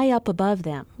flying high up above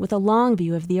them, with a long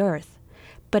view of the earth.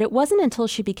 But it wasn't until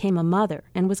she became a mother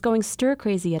and was going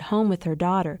stir-crazy at home with her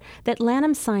daughter that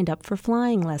Lanham signed up for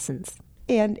flying lessons.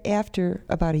 And after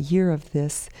about a year of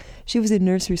this, she was in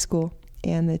nursery school,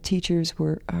 and the teachers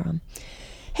were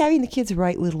having the kids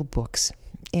write little books.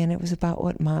 And it was about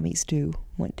what mommies do,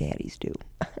 what daddies do.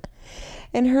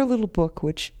 And her little book,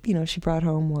 which, she brought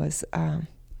home, was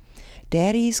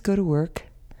Daddies go to work,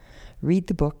 read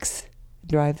the books,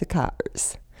 drive the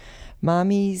cars.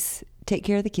 Mommies take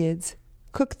care of the kids,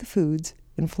 cook the foods,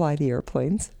 and fly the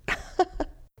airplanes.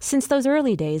 Since those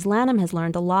early days, Lanham has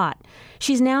learned a lot.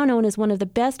 She's now known as one of the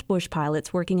best bush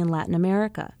pilots working in Latin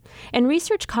America. And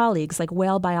research colleagues like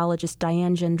whale biologist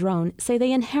Diane Gendron say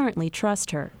they inherently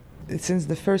trust her. Since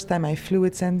the first time I flew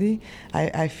with Sandy,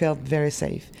 I felt very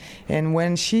safe. And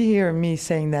when she heard me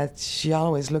saying that, she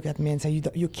always looked at me and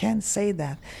said, you can't say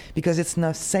that because it's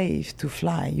not safe to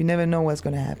fly. You never know what's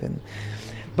going to happen.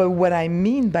 But what I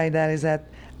mean by that is that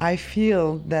I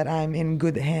feel that I'm in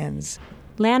good hands.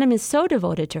 Lanham is so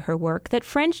devoted to her work that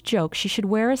friends joke she should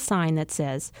wear a sign that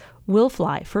says, "We'll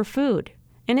fly for food."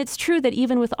 And it's true that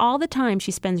even with all the time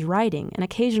she spends writing and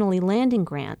occasionally landing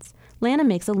grants, Lanham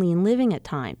makes a lean living at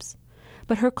times.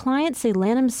 But her clients say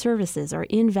Lanham's services are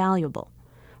invaluable.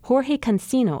 Jorge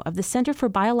Cancino of the Center for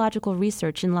Biological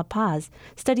Research in La Paz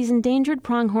studies endangered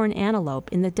pronghorn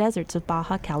antelope in the deserts of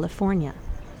Baja California.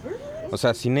 O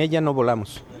sea, sin ella no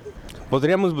volamos.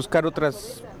 Podríamos buscar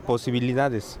otras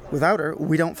posibilidades. Without her,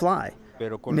 we don't fly.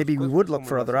 Maybe we would look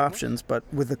for other options, but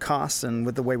with the costs and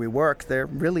with the way we work, there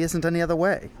really isn't any other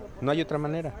way. No hay otra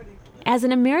manera. As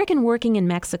an American working in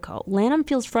Mexico, Lanham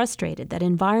feels frustrated that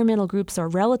environmental groups are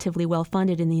relatively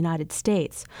well-funded in the United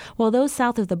States, while those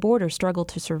south of the border struggle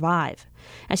to survive.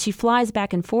 As she flies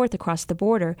back and forth across the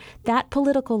border, that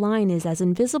political line is as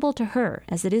invisible to her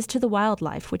as it is to the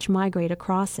wildlife which migrate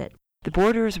across it. The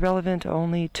border is relevant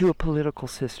only to a political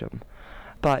system.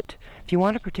 But if you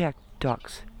want to protect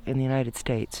ducks in the United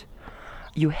States,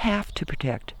 you have to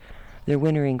protect their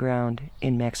wintering ground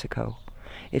in Mexico.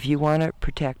 If you want to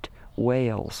protect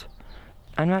whales,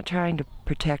 I'm not trying to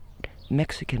protect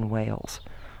Mexican whales.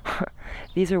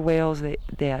 These are whales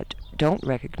that don't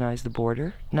recognize the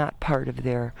border, not part of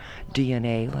their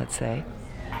DNA, let's say.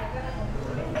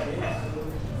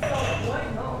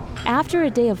 After a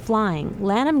day of flying,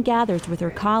 Lanham gathers with her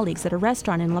colleagues at a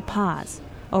restaurant in La Paz.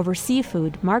 Over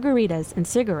seafood, margaritas, and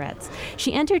cigarettes,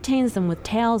 she entertains them with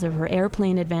tales of her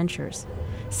airplane adventures.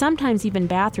 Sometimes even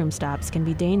bathroom stops can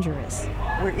be dangerous.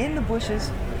 We're in the bushes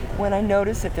when I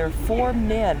notice that there are 4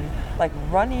 men,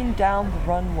 running down the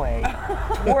runway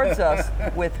towards us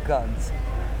with guns.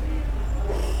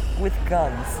 With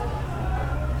guns.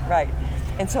 Right.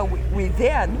 And so we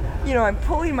then, I'm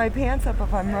pulling my pants up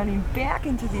if I'm running back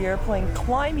into the airplane,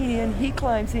 climbing in, he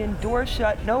climbs in, door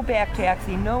shut, no back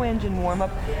taxi, no engine warm-up,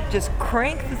 just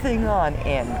crank the thing on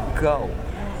and go.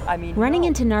 Running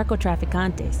into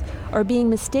narcotraficantes or being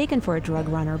mistaken for a drug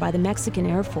runner by the Mexican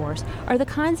Air Force are the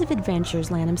kinds of adventures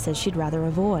Lanham says she'd rather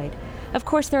avoid. Of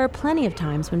course, there are plenty of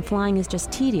times when flying is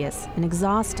just tedious and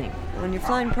exhausting. When you're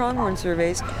flying pronghorn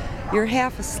surveys, you're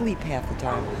half asleep half the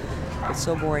time. It's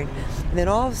so boring. And then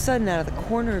all of a sudden, out of the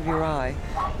corner of your eye,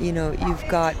 you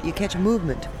catch a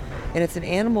movement. And it's an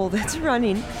animal that's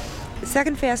running, the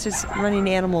second fastest running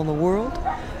animal in the world.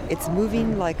 It's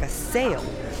moving like a sail.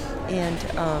 And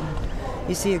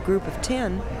you see a group of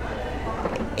 10,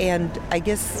 and I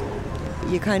guess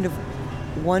you kind of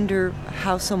wonder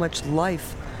how so much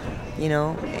life,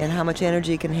 and how much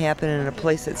energy can happen in a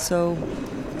place that's so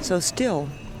still.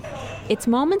 It's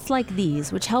moments like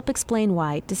these which help explain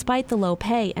why, despite the low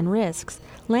pay and risks,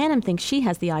 Lanham thinks she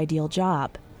has the ideal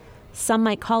job. Some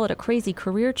might call it a crazy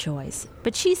career choice,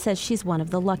 but she says she's one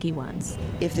of the lucky ones.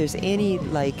 If there's any,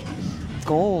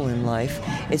 goal in life,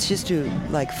 it's just to,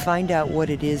 find out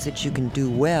what it is that you can do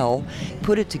well,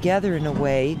 put it together in a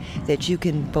way that you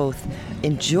can both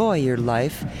enjoy your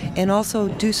life and also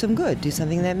do some good, do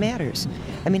something that matters.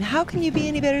 I mean, how can you be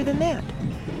any better than that?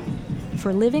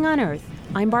 For Living on Earth,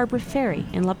 I'm Barbara Ferry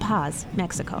in La Paz,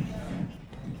 Mexico.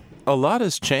 A lot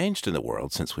has changed in the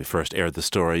world since we first aired the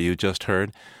story you just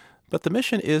heard, but the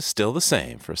mission is still the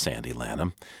same for Sandy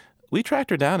Lanham. We tracked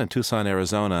her down in Tucson,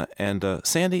 Arizona, and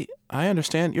Sandy, I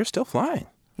understand you're still flying.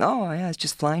 Oh, yeah, I was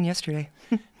just flying yesterday.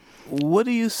 What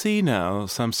do you see now,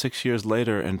 some 6 years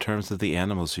later, in terms of the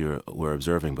animals you were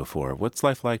observing before? What's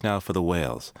life like now for the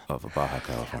whales of Baja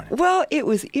California? Well, it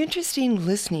was interesting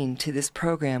listening to this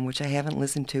program, which I haven't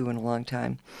listened to in a long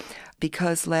time,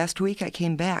 because last week I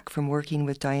came back from working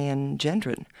with Diane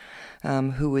Gendron,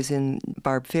 who was in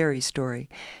Barb Ferry's story.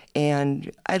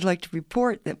 And I'd like to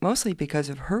report that mostly because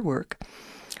of her work,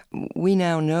 we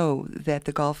now know that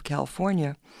the Gulf of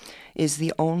California is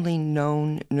the only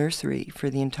known nursery for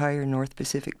the entire North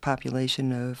Pacific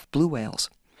population of blue whales.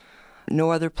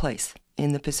 No other place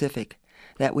in the Pacific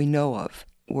that we know of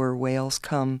where whales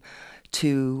come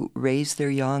to raise their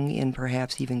young and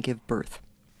perhaps even give birth.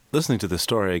 Listening to this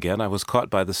story again, I was caught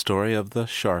by the story of the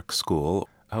shark school.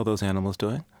 How are those animals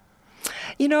doing?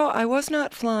 I was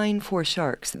not flying for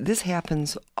sharks. This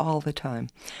happens all the time.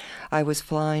 I was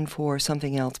flying for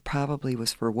something else, probably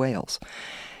was for whales.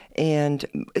 And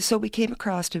so we came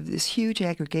across this huge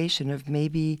aggregation of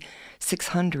maybe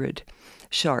 600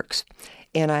 sharks.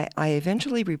 And I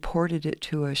eventually reported it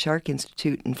to a shark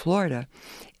institute in Florida,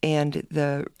 and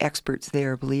the experts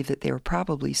there believe that they were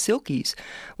probably silkies,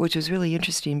 which was really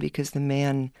interesting because the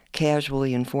man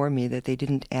casually informed me that they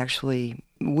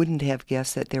wouldn't have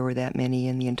guessed that there were that many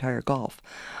in the entire Gulf,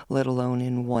 let alone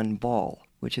in one ball,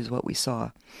 which is what we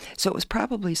saw. So it was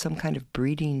probably some kind of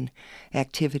breeding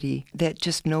activity that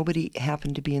just nobody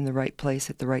happened to be in the right place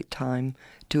at the right time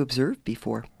to observe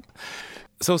before.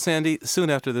 So, Sandy, soon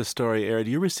after this story aired,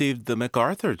 you received the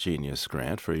MacArthur Genius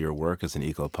Grant for your work as an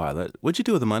eco-pilot. What'd you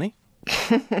do with the money?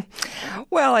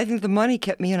 Well, I think the money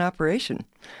kept me in operation.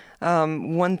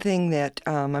 One thing that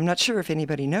I'm not sure if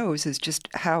anybody knows is just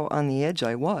how on the edge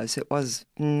I was. It was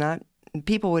not...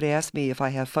 People would ask me if I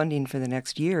have funding for the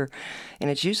next year,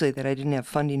 and it's usually that I didn't have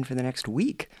funding for the next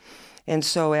week. And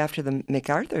so after the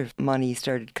MacArthur money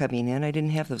started coming in, I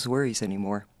didn't have those worries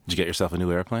anymore. Did you get yourself a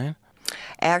new airplane?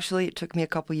 Actually, it took me a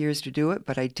couple years to do it,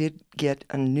 but I did get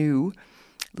a new,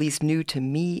 at least new to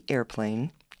me,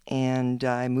 airplane. And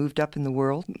I moved up in the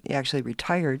world, actually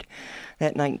retired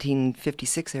that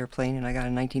 1956 airplane, and I got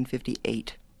a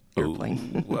 1958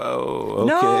 airplane. Ooh, whoa,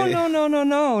 okay.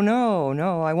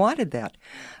 No. I wanted that.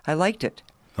 I liked it.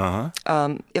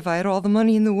 Uh-huh. If I had all the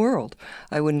money in the world,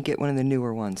 I wouldn't get one of the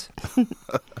newer ones.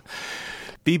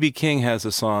 B.B. King has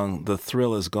a song, The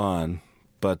Thrill Is Gone,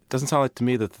 but it doesn't sound like to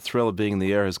me that the thrill of being in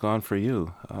the air has gone for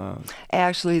you.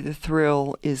 Actually, the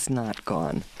thrill is not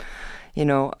gone.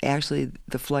 Actually,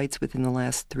 the flights within the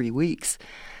last 3 weeks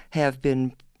have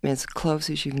been as close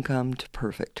as you can come to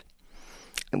perfect,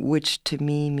 which to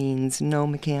me means no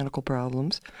mechanical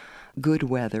problems, good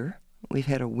weather. We've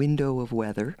had a window of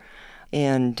weather,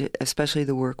 and especially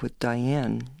the work with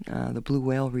Diane, the blue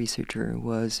whale researcher,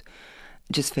 was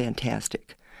just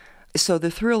fantastic. So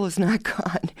the thrill is not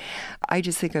gone. I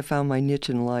just think I found my niche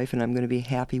in life, and I'm going to be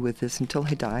happy with this until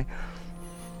I die.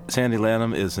 Sandy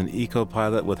Lanham is an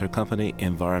eco-pilot with her company,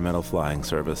 Environmental Flying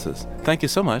Services. Thank you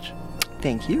so much.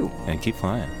 Thank you. And keep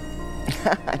flying.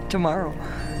 Tomorrow.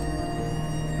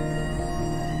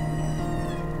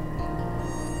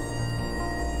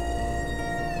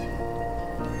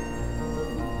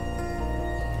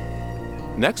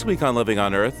 Next week on Living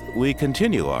on Earth, we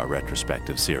continue our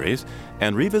retrospective series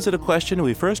and revisit a question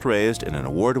we first raised in an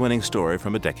award-winning story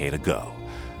from a decade ago.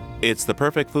 It's the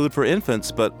perfect food for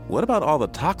infants, but what about all the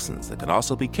toxins that can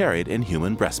also be carried in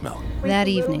human breast milk? That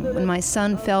evening, when my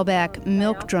son fell back,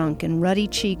 milk-drunk and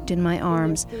ruddy-cheeked in my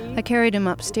arms, I carried him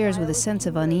upstairs with a sense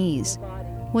of unease.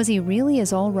 Was he really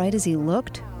as all right as he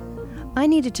looked? I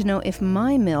needed to know if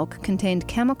my milk contained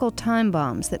chemical time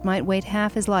bombs that might wait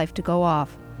half his life to go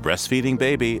off. Breastfeeding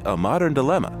Baby, a Modern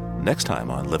Dilemma, next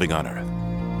time on Living on Earth.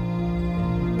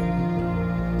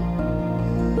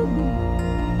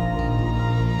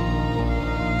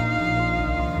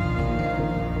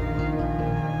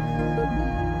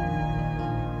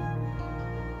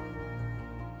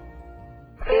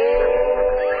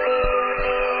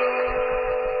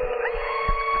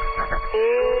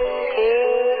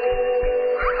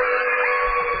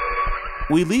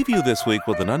 We leave you this week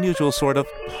with an unusual sort of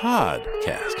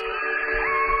podcast.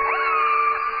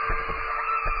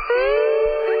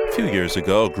 A few years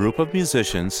ago, a group of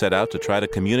musicians set out to try to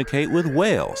communicate with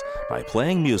whales by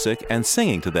playing music and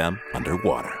singing to them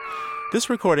underwater. This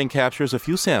recording captures a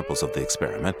few samples of the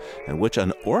experiment, in which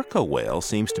an orca whale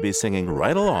seems to be singing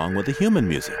right along with the human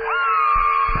music.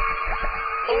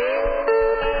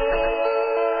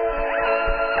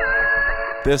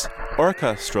 This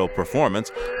orchestral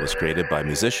performance was created by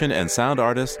musician and sound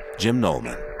artist Jim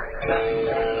Nolman.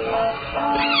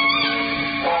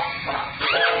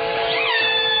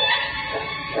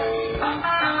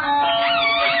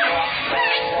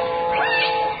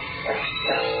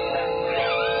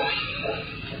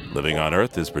 Living on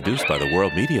Earth is produced by the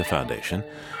World Media Foundation.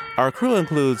 Our crew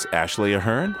includes Ashley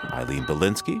Ahern, Eileen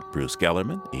Belinsky, Bruce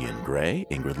Gellerman, Ian Gray,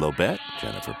 Ingrid Lobet,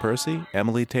 Jennifer Percy,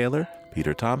 Emily Taylor,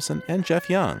 Peter Thompson, and Jeff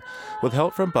Young, with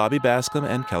help from Bobby Bascom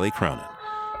and Kelly Cronin.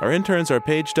 Our interns are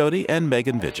Paige Doty and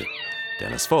Megan Vigil.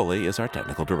 Dennis Foley is our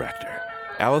technical director.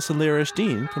 Allison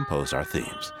Lirish-Dean composed our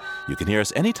themes. You can hear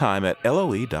us anytime at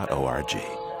loe.org.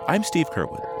 I'm Steve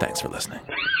Curwood. Thanks for listening.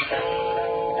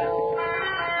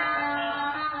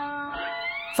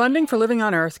 Funding for Living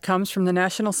on Earth comes from the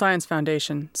National Science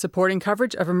Foundation, supporting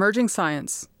coverage of emerging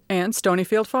science, and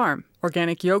Stonyfield Farm,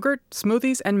 organic yogurt,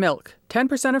 smoothies, and milk.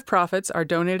 10% of profits are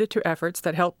donated to efforts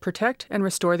that help protect and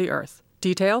restore the Earth.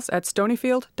 Details at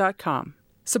stonyfield.com.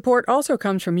 Support also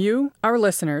comes from you, our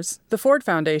listeners, the Ford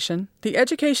Foundation, the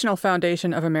Educational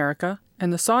Foundation of America,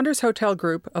 and the Saunders Hotel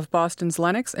Group of Boston's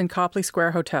Lenox and Copley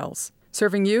Square hotels,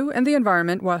 serving you and the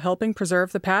environment while helping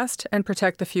preserve the past and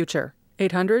protect the future.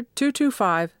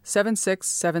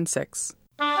 800-225-7676.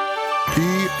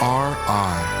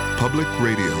 PRI, Public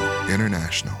Radio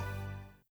International.